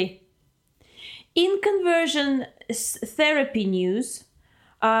 Goodly. In conversion therapy news,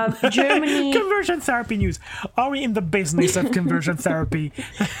 Germany... Conversion therapy news. Are we in the business of conversion therapy?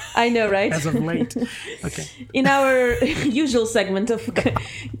 I know, right? As of late. Okay. In our usual segment of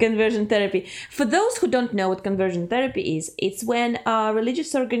conversion therapy. For those who don't know what conversion therapy is, it's when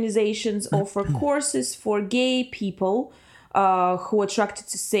religious organizations offer courses for gay people who are attracted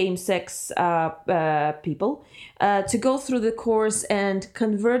to same-sex people to go through the course and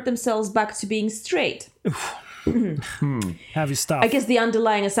convert themselves back to being straight. Heavy stuff. I guess the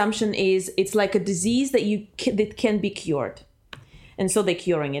underlying assumption is it's like a disease that that can be cured. And so they're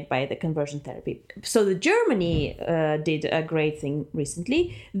curing it by the conversion therapy. So the Germany did a great thing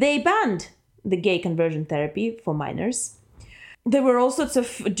recently. They banned the gay conversion therapy for minors. There were all sorts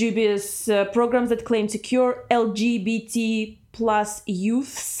of dubious programs that claim to cure LGBT plus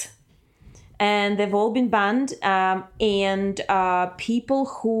youths. And they've all been banned. And people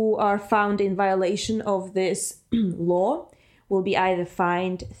who are found in violation of this law will be either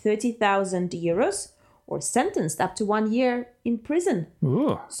fined 30,000 euros or sentenced up to 1 year in prison.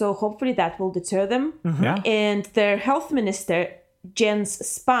 Ooh. So hopefully that will deter them. Mm-hmm. Yeah. And their health minister, Jens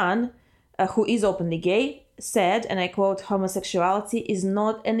Spahn, who is openly gay, said, and I quote, "Homosexuality is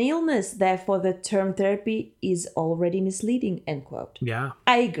not an illness, therefore the term therapy is already misleading," end quote. Yeah.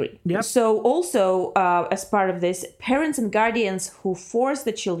 I agree. Yep. So also, as part of this, parents and guardians who force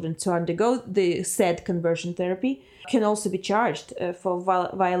the children to undergo the said conversion therapy can also be charged for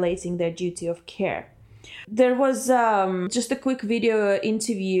violating their duty of care. There was just a quick video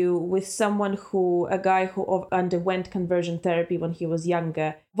interview with a guy who underwent conversion therapy when he was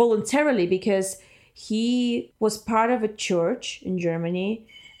younger, voluntarily, because he was part of a church in Germany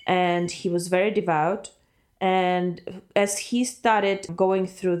and he was very devout. And as he started going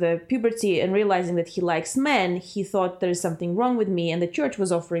through the puberty and realizing that he likes men, he thought there's something wrong with me, and the church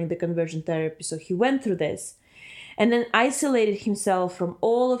was offering the conversion therapy. So he went through this and then isolated himself from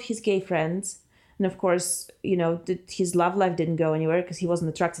all of his gay friends. And of course, his love life didn't go anywhere because he wasn't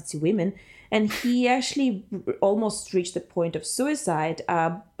attracted to women. And he actually almost reached the point of suicide.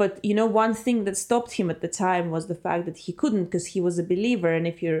 But, one thing that stopped him at the time was the fact that he couldn't, because he was a believer. And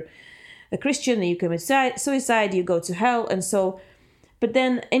if you're a Christian and you commit suicide, you go to hell. And so But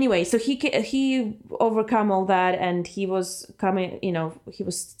then anyway, so he overcome all that, and he was coming, he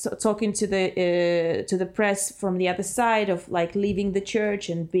was talking to the press from the other side of like leaving the church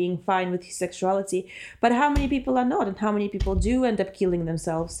and being fine with his sexuality. But how many people are not, and how many people do end up killing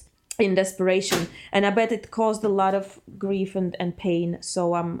themselves in desperation? And I bet it caused a lot of grief and pain.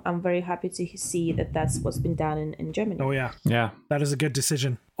 So I'm very happy to see that that's what's been done in Germany. Oh yeah, Yeah. that is a good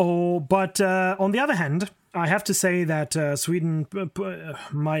decision. Oh, but on the other hand, I have to say that Sweden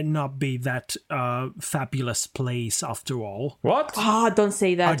might not be that fabulous place after all. What? Don't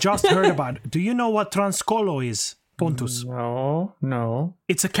say that. I just heard about it. Do you know what Transkolo is, Pontus? No.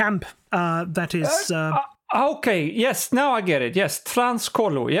 It's a camp that is... Okay, yes, now I get it. Yes,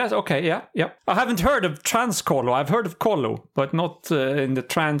 Transkolo. Yes, okay, yeah. I haven't heard of Transkolo. I've heard of Kolo, but not in the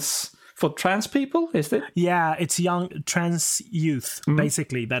trans... For trans people, is it? Yeah, it's young trans youth,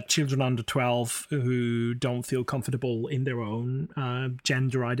 basically, that children under 12 who don't feel comfortable in their own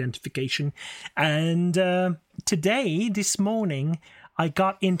gender identification. And this morning, I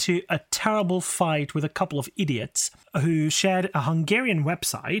got into a terrible fight with a couple of idiots who shared a Hungarian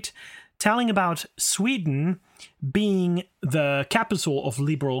website telling about Sweden being the capital of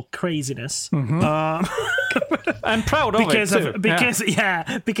liberal craziness. I'm proud of it too.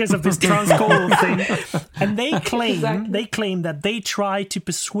 Because of this Transkolo thing. And they claim that they try to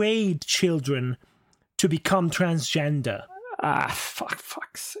persuade children to become transgender.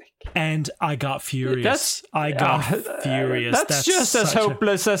 Fuck's sake. And I got furious. furious. That's just as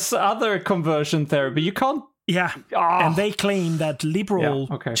hopeless as other conversion therapy. You can't. Yeah. And they claim that liberal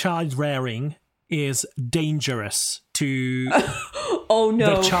child rearing is dangerous to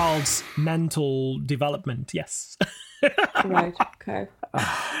the child's mental development. Yes. Right. Okay.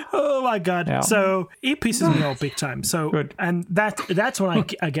 Oh my god. Yeah. So it pisses me off big time. So good. And that's when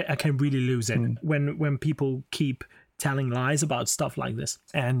I can really lose it when people keep telling lies about stuff like this.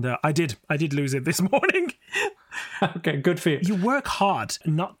 And I did lose it this morning. Okay, good for you. You work hard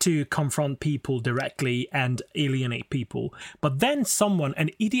not to confront people directly and alienate people, but then an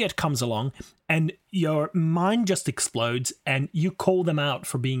idiot comes along and your mind just explodes and you call them out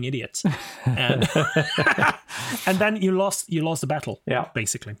for being idiots. And, and then you lost the battle,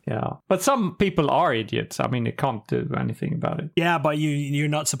 basically. Yeah. But some people are idiots. I mean, they can't do anything about it. Yeah, but you're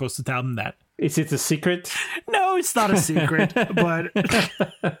not supposed to tell them that. Is it a secret? No, it's not a secret, but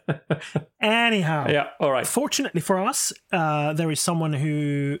anyhow. Yeah, all right. Fortunately for us, there is someone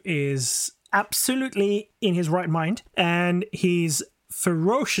who is absolutely in his right mind, and he's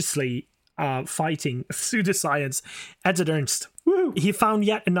ferociously fighting pseudoscience. Edward Ernst. Woo. He found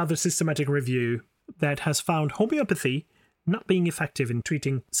yet another systematic review that has found homeopathy not being effective in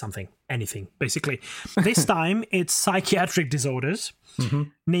treating anything, basically. This time, it's psychiatric disorders,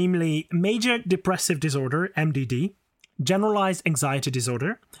 namely major depressive disorder, MDD, generalized anxiety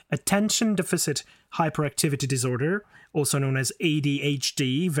disorder, attention deficit hyperactivity disorder, also known as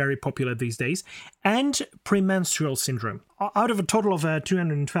ADHD, very popular these days, and premenstrual syndrome. Out of a total of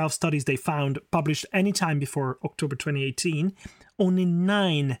 212 studies they found published anytime before October 2018, only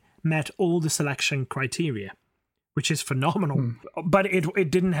 9 met all the selection criteria, which is phenomenal. But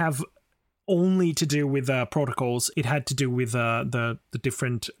it didn't have only to do with protocols. It had to do with the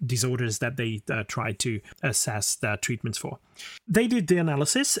different disorders that they tried to assess the treatments for. They did the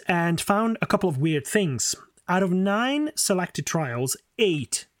analysis and found a couple of weird things. Out of 9 selected trials,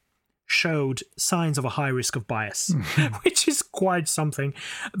 8 showed signs of a high risk of bias, which is quite something.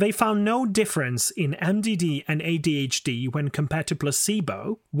 They found no difference in MDD and ADHD when compared to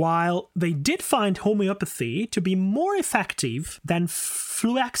placebo, while they did find homeopathy to be more effective than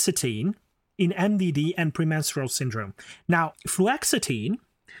fluoxetine in MDD and premenstrual syndrome. Now, fluoxetine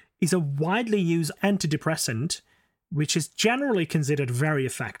is a widely used antidepressant, which is generally considered very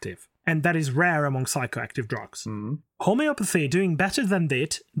effective, and that is rare among psychoactive drugs. Homeopathy doing better than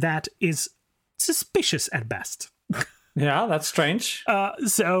that is suspicious at best. Yeah, that's strange.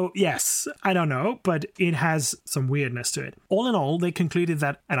 So, yes, I don't know, but it has some weirdness to it. All in all, they concluded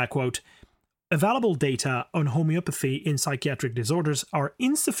that, and I quote, available data on homeopathy in psychiatric disorders are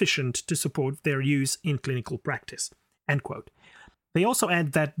insufficient to support their use in clinical practice, end quote. They also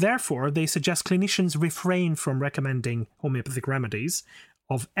add that, therefore, they suggest clinicians refrain from recommending homeopathic remedies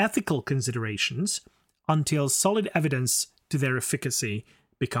of ethical considerations until solid evidence to their efficacy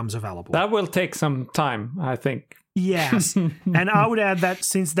becomes available. That will take some time, I think. Yes, and I would add that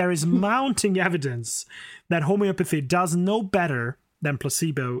since there is mounting evidence that homeopathy does no better than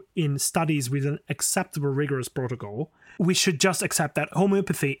placebo in studies with an acceptable rigorous protocol, we should just accept that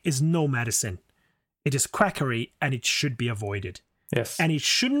homeopathy is no medicine. It is quackery and it should be avoided. Yes. And it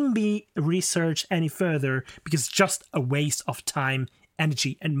shouldn't be researched any further because it's just a waste of time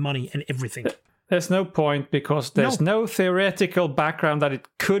energy and money and everything. There's no point because there's no theoretical background that it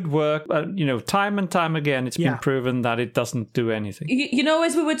could work. Time and time again, it's been proven that it doesn't do anything.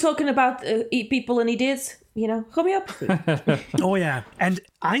 As we were talking about people and idiots, homeopathy. Oh, yeah. And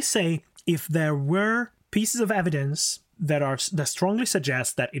I say if there were pieces of evidence that strongly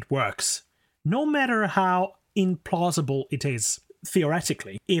suggest that it works, no matter how implausible it is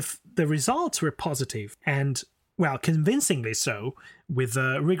theoretically, if the results were positive and, well, convincingly so, with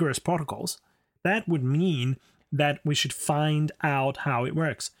rigorous protocols, that would mean that we should find out how it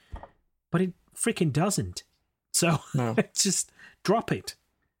works. But it freaking doesn't. So just drop it.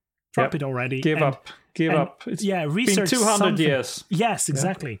 Drop it already. Give up. It's research been 200 years. Yes,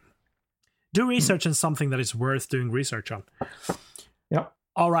 exactly. Do research on something that is worth doing research on. Yeah.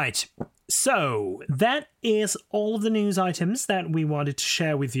 All right. So that is all of the news items that we wanted to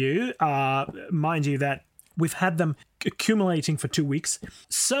share with you. Mind you that we've had them accumulating for 2 weeks.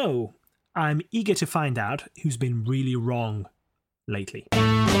 So I'm eager to find out who's been really wrong lately.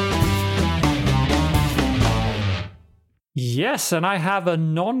 Yes, and I have a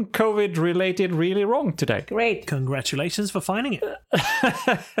non-COVID related really wrong today. Great. Congratulations for finding it.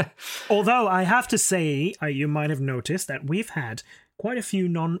 Although I have to say, you might have noticed that we've had quite a few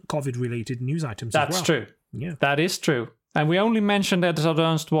non-COVID related news items as well. That's true. Yeah. That is true. And we only mentioned Ed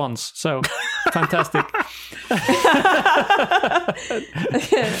Ernst once, so fantastic.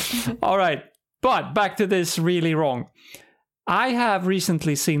 All right, but back to this really wrong. I have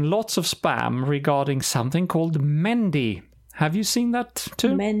recently seen lots of spam regarding something called Mendy. Have you seen that too?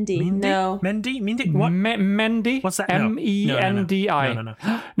 Mendy? No. Mendy? What? Mendy? What's that? Mendi. No.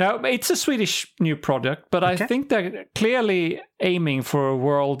 No, it's a Swedish new product, but I think they're clearly aiming for a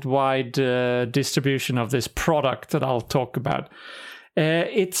worldwide distribution of this product that I'll talk about.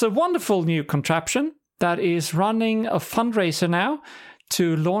 It's a wonderful new contraption that is running a fundraiser now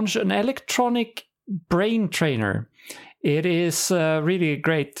to launch an electronic brain trainer. It is really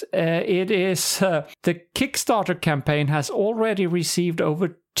great. The Kickstarter campaign has already received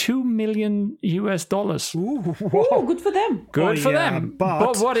over $2 million. Ooh, good for them. Good for them.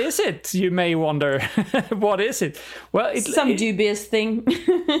 But what is it? You may wonder. What is it? Well, it's some dubious thing.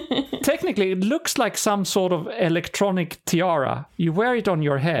 Technically, it looks like some sort of electronic tiara. You wear it on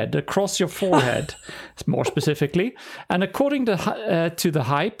your head, across your forehead, more specifically. And according to the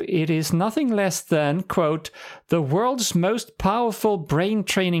hype, it is nothing less than, quote, the world's most powerful brain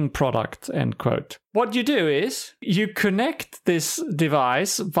training product, end quote. What you do is you connect this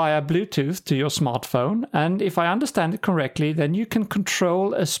device via Bluetooth to your smartphone, and if I understand it correctly, then you can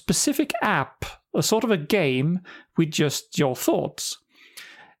control a specific app, a sort of a game with just your thoughts.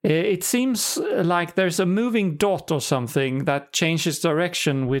 It seems like there's a moving dot or something that changes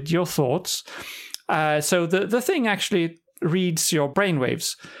direction with your thoughts. So the thing actually reads your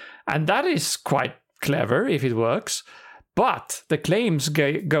brainwaves, and that is quite clever if it works. But the claims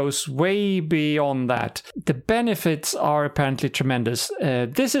goes way beyond that. The benefits are apparently tremendous.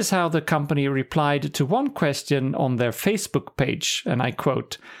 This is how the company replied to one question on their Facebook page, and I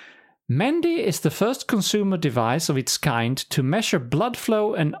quote, Mendy is the first consumer device of its kind to measure blood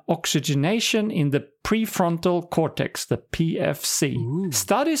flow and oxygenation in the prefrontal cortex, the PFC. Ooh.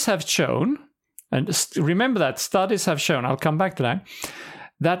 Studies have shown, and remember that, studies have shown, I'll come back to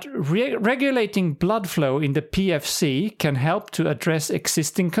that regulating blood flow in the PFC can help to address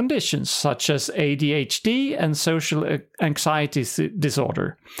existing conditions such as ADHD and social anxiety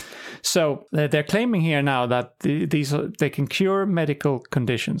disorder. So they're claiming here now that they can cure medical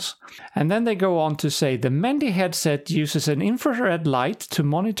conditions. And then they go on to say the Mendy headset uses an infrared light to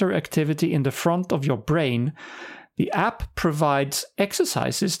monitor activity in the front of your brain. The app provides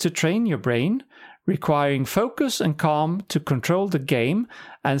exercises to train your brain, requiring focus and calm to control the game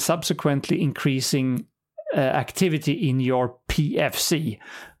and subsequently increasing activity in your PFC.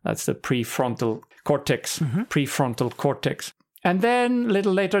 That's the prefrontal cortex. Mm-hmm. Prefrontal cortex. And then a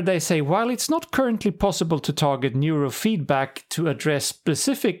little later they say, while it's not currently possible to target neurofeedback to address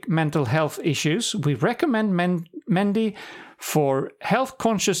specific mental health issues, we recommend Mendy for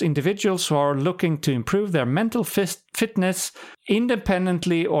health-conscious individuals who are looking to improve their mental fitness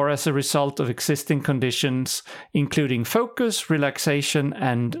independently or as a result of existing conditions, including focus, relaxation,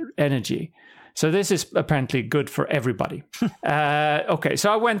 and energy. So this is apparently good for everybody. Okay,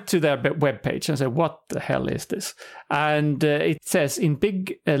 so I went to their webpage and said, what the hell is this? And it says in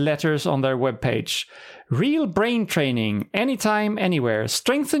big letters on their webpage, real brain training, anytime, anywhere.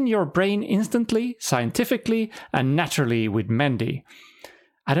 Strengthen your brain instantly, scientifically, and naturally with Mendy.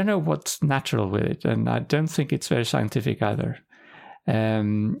 I don't know what's natural with it, and I don't think it's very scientific either.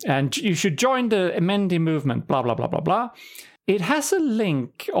 And you should join the Mendy movement, blah, blah, blah, blah, blah. it has a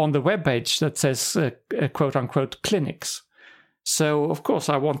link on the webpage that says quote-unquote clinics. So, of course,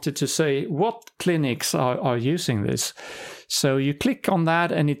 I wanted to say what clinics are using this. So you click on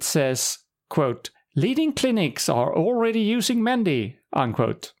that and it says, quote, leading clinics are already using Mendy,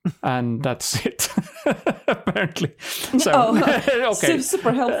 unquote. And that's it, apparently. So, okay.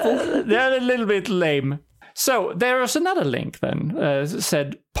 Super helpful. They're a little bit lame. So there is another link then,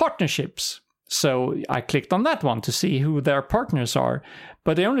 said partnerships. So I clicked on that one to see who their partners are.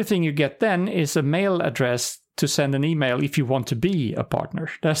 But the only thing you get then is a mail address to send an email if you want to be a partner.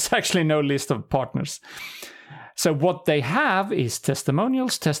 There's actually no list of partners. So what they have is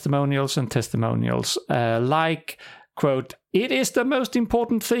testimonials, like, quote, it is the most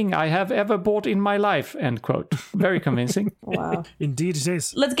important thing I have ever bought in my life, end quote. Very convincing. Wow. Indeed it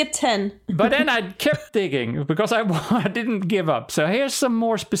is. Let's get 10. But then I kept digging because I didn't give up. So here's some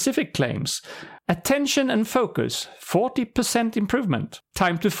more specific claims. Attention and focus, 40% improvement.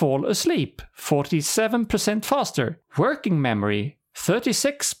 Time to fall asleep, 47% faster. Working memory,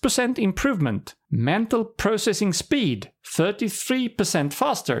 36% improvement. Mental processing speed, 33%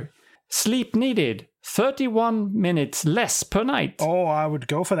 faster. Sleep needed, 31 minutes less per night. Oh, I would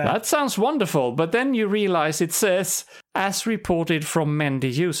go for that. That sounds wonderful, but then you realize it says, as reported from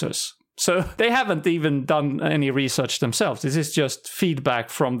Mendy users. So they haven't even done any research themselves. This is just feedback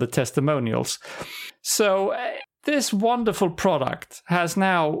from the testimonials. So this wonderful product has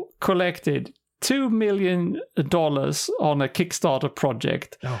now collected $2 million on a Kickstarter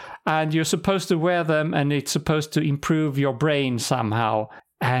project. Oh. And you're supposed to wear them and it's supposed to improve your brain somehow.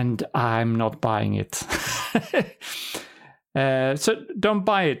 And I'm not buying it. So don't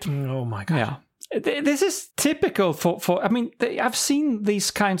buy it. Oh my God. Yeah. This is typical for I mean, I've seen these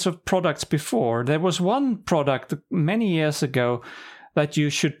kinds of products before. There was one product many years ago that you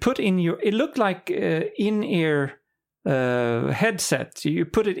should put in your, it looked like in-ear headset. You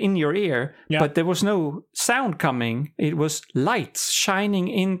put it in your ear, but there was no sound coming. It was lights shining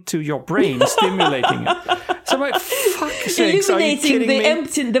into your brain, stimulating it. So I'm like, fuck sakes, are you kidding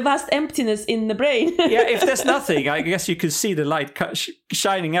me? The vast emptiness in the brain. Yeah, if there's nothing, I guess you could see the light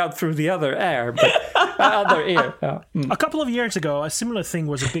shining out through the other ear, but other ear. Yeah. A couple of years ago, a similar thing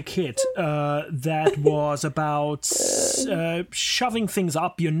was a big hit that was about shoving things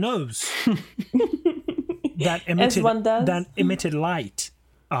up your nose that emitted light.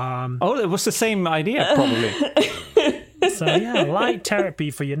 It was the same idea, probably. So yeah, light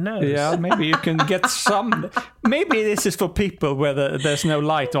therapy for your nose. Yeah, maybe you can get some. Maybe this is for people where there's no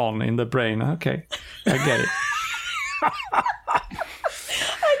light on in the brain. Okay, I get it.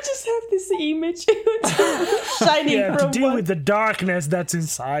 I just have this image shining from to deal with the darkness that's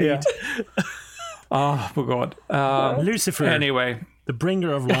inside. Yeah. Oh, my God. Lucifer. Anyway, the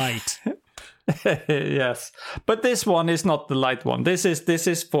bringer of light. Yes, but this one is not the light one. This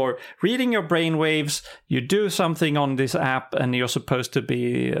is for reading your brain waves. You do something on this app and you're supposed to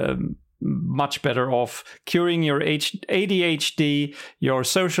be much better off curing your ADHD, your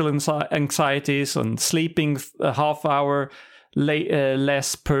social anxieties, and sleeping a half hour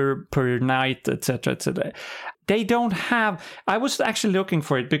less per night, etc., etc. They don't have. I was actually looking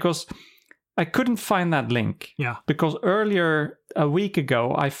for it because I couldn't find that link. Yeah. Because earlier, a week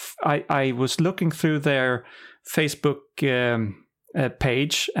ago, I was looking through their Facebook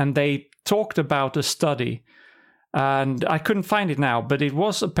page and they talked about a study. And I couldn't find it now, but it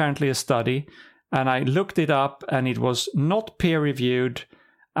was apparently a study. And I looked it up and it was not peer-reviewed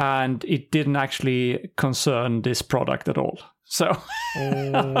and it didn't actually concern this product at all. So,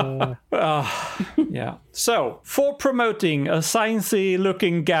 yeah. So, for promoting a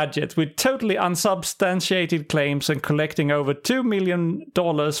sciencey-looking gadget with totally unsubstantiated claims and collecting over $2 million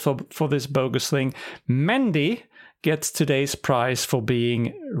for this bogus thing, Mendy gets today's prize for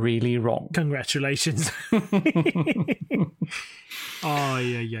being really wrong. Congratulations. Oh,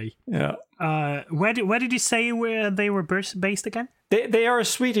 yeah. Where did you say they were based again? They are a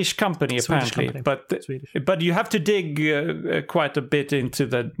Swedish company, apparently. But you have to dig quite a bit into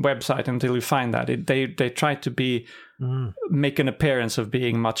the website until you find that. They try to make an appearance of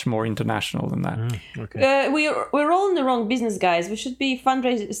being much more international than that. Okay. We're all in the wrong business, guys. We should be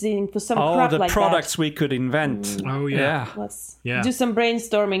fundraising for some crap like that. Oh, the products we could invent. Oh, yeah. Let's do some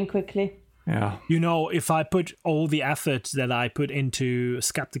brainstorming quickly. Yeah. You know, if I put all the effort that I put into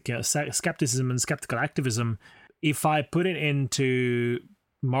skepticism and skeptical activism, if I put it into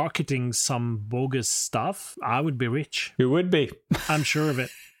marketing some bogus stuff, I would be rich. You would be. I'm sure of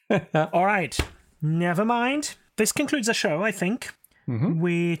it. All right. Never mind. This concludes the show, I think. Mm-hmm.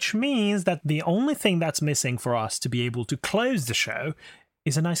 Which means that the only thing that's missing for us to be able to close the show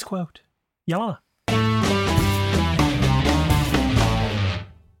is a nice quote. Yalla.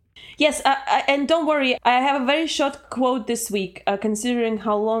 Yes, and don't worry, I have a very short quote this week, considering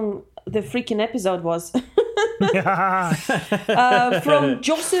how long the freaking episode was. From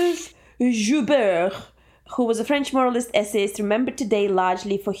Joseph Joubert, who was a French moralist essayist remembered today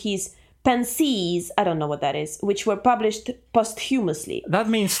largely for his Pensées, I don't know what that is, which were published posthumously. That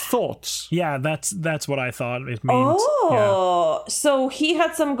means thoughts. Yeah, that's what I thought it meant. Oh, so he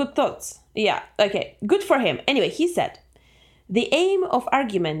had some good thoughts. Yeah, okay, good for him. Anyway, he said, the aim of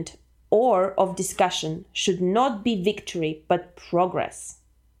argument or of discussion should not be victory, but progress.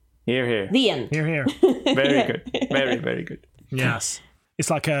 Hear, hear. The end. Here, here. Very good. Very, very good. Yes. It's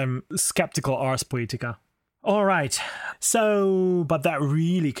like skeptical ars poetica. All right. So, but that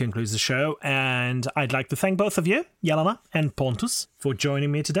really concludes the show. And I'd like to thank both of you, Jelena and Pontus, for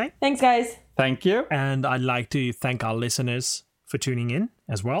joining me today. Thanks, guys. Thank you. And I'd like to thank our listeners for tuning in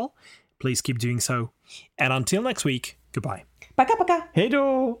as well. Please keep doing so. And until next week, goodbye. Пока-пока. Hej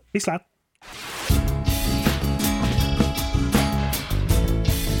då! Peace out.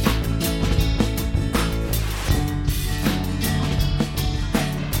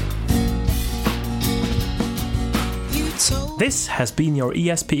 This has been your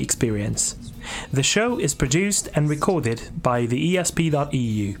ESP experience. The show is produced and recorded by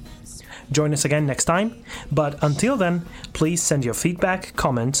TheESP.eu. Join us again next time, but until then, please send your feedback,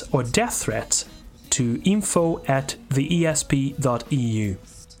 comments, or death threats to info@theesp.eu.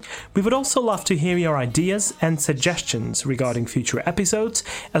 We would also love to hear your ideas and suggestions regarding future episodes,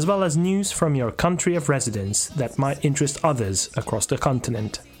 as well as news from your country of residence that might interest others across the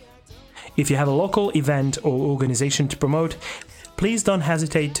continent. If you have a local event or organization to promote, please don't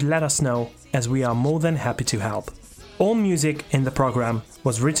hesitate to let us know, as we are more than happy to help. All music in the program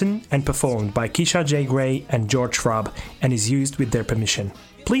was written and performed by Keisha J. Gray and George Schwab and is used with their permission.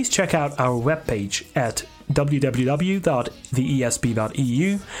 Please check out our webpage at www.theesp.eu,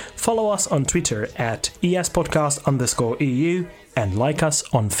 follow us on Twitter at espodcast_EU, and like us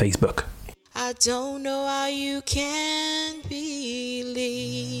on Facebook. I don't know how you can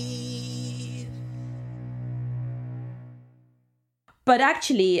believe. But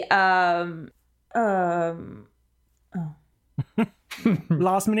actually,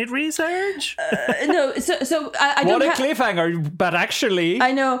 Last minute research? no, so I don't What a have... cliffhanger, but actually...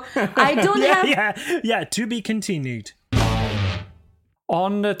 I know. I don't have... Yeah, to be continued.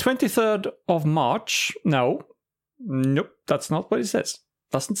 On the 23rd of March... Nope, that's not what it says.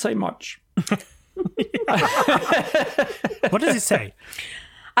 Doesn't say much. What does it say?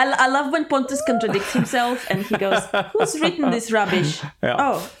 I love when Pontus contradicts himself and he goes, who's written this rubbish? Yeah.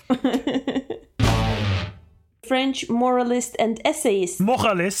 Oh. French moralist and essayist.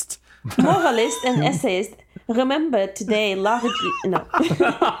 Moralist. Moralist and essayist. Remember today largely... No.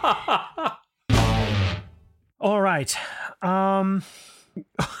 All right. I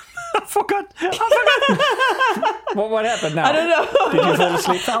forgot. What happened now? I don't know. Did you fall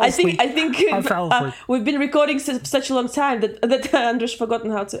asleep? I think I fell asleep. we've been recording such a long time that Andrew's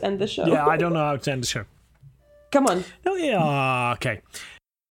forgotten how to end the show. Yeah, I don't know how to end the show. Come on. Oh, yeah. Okay.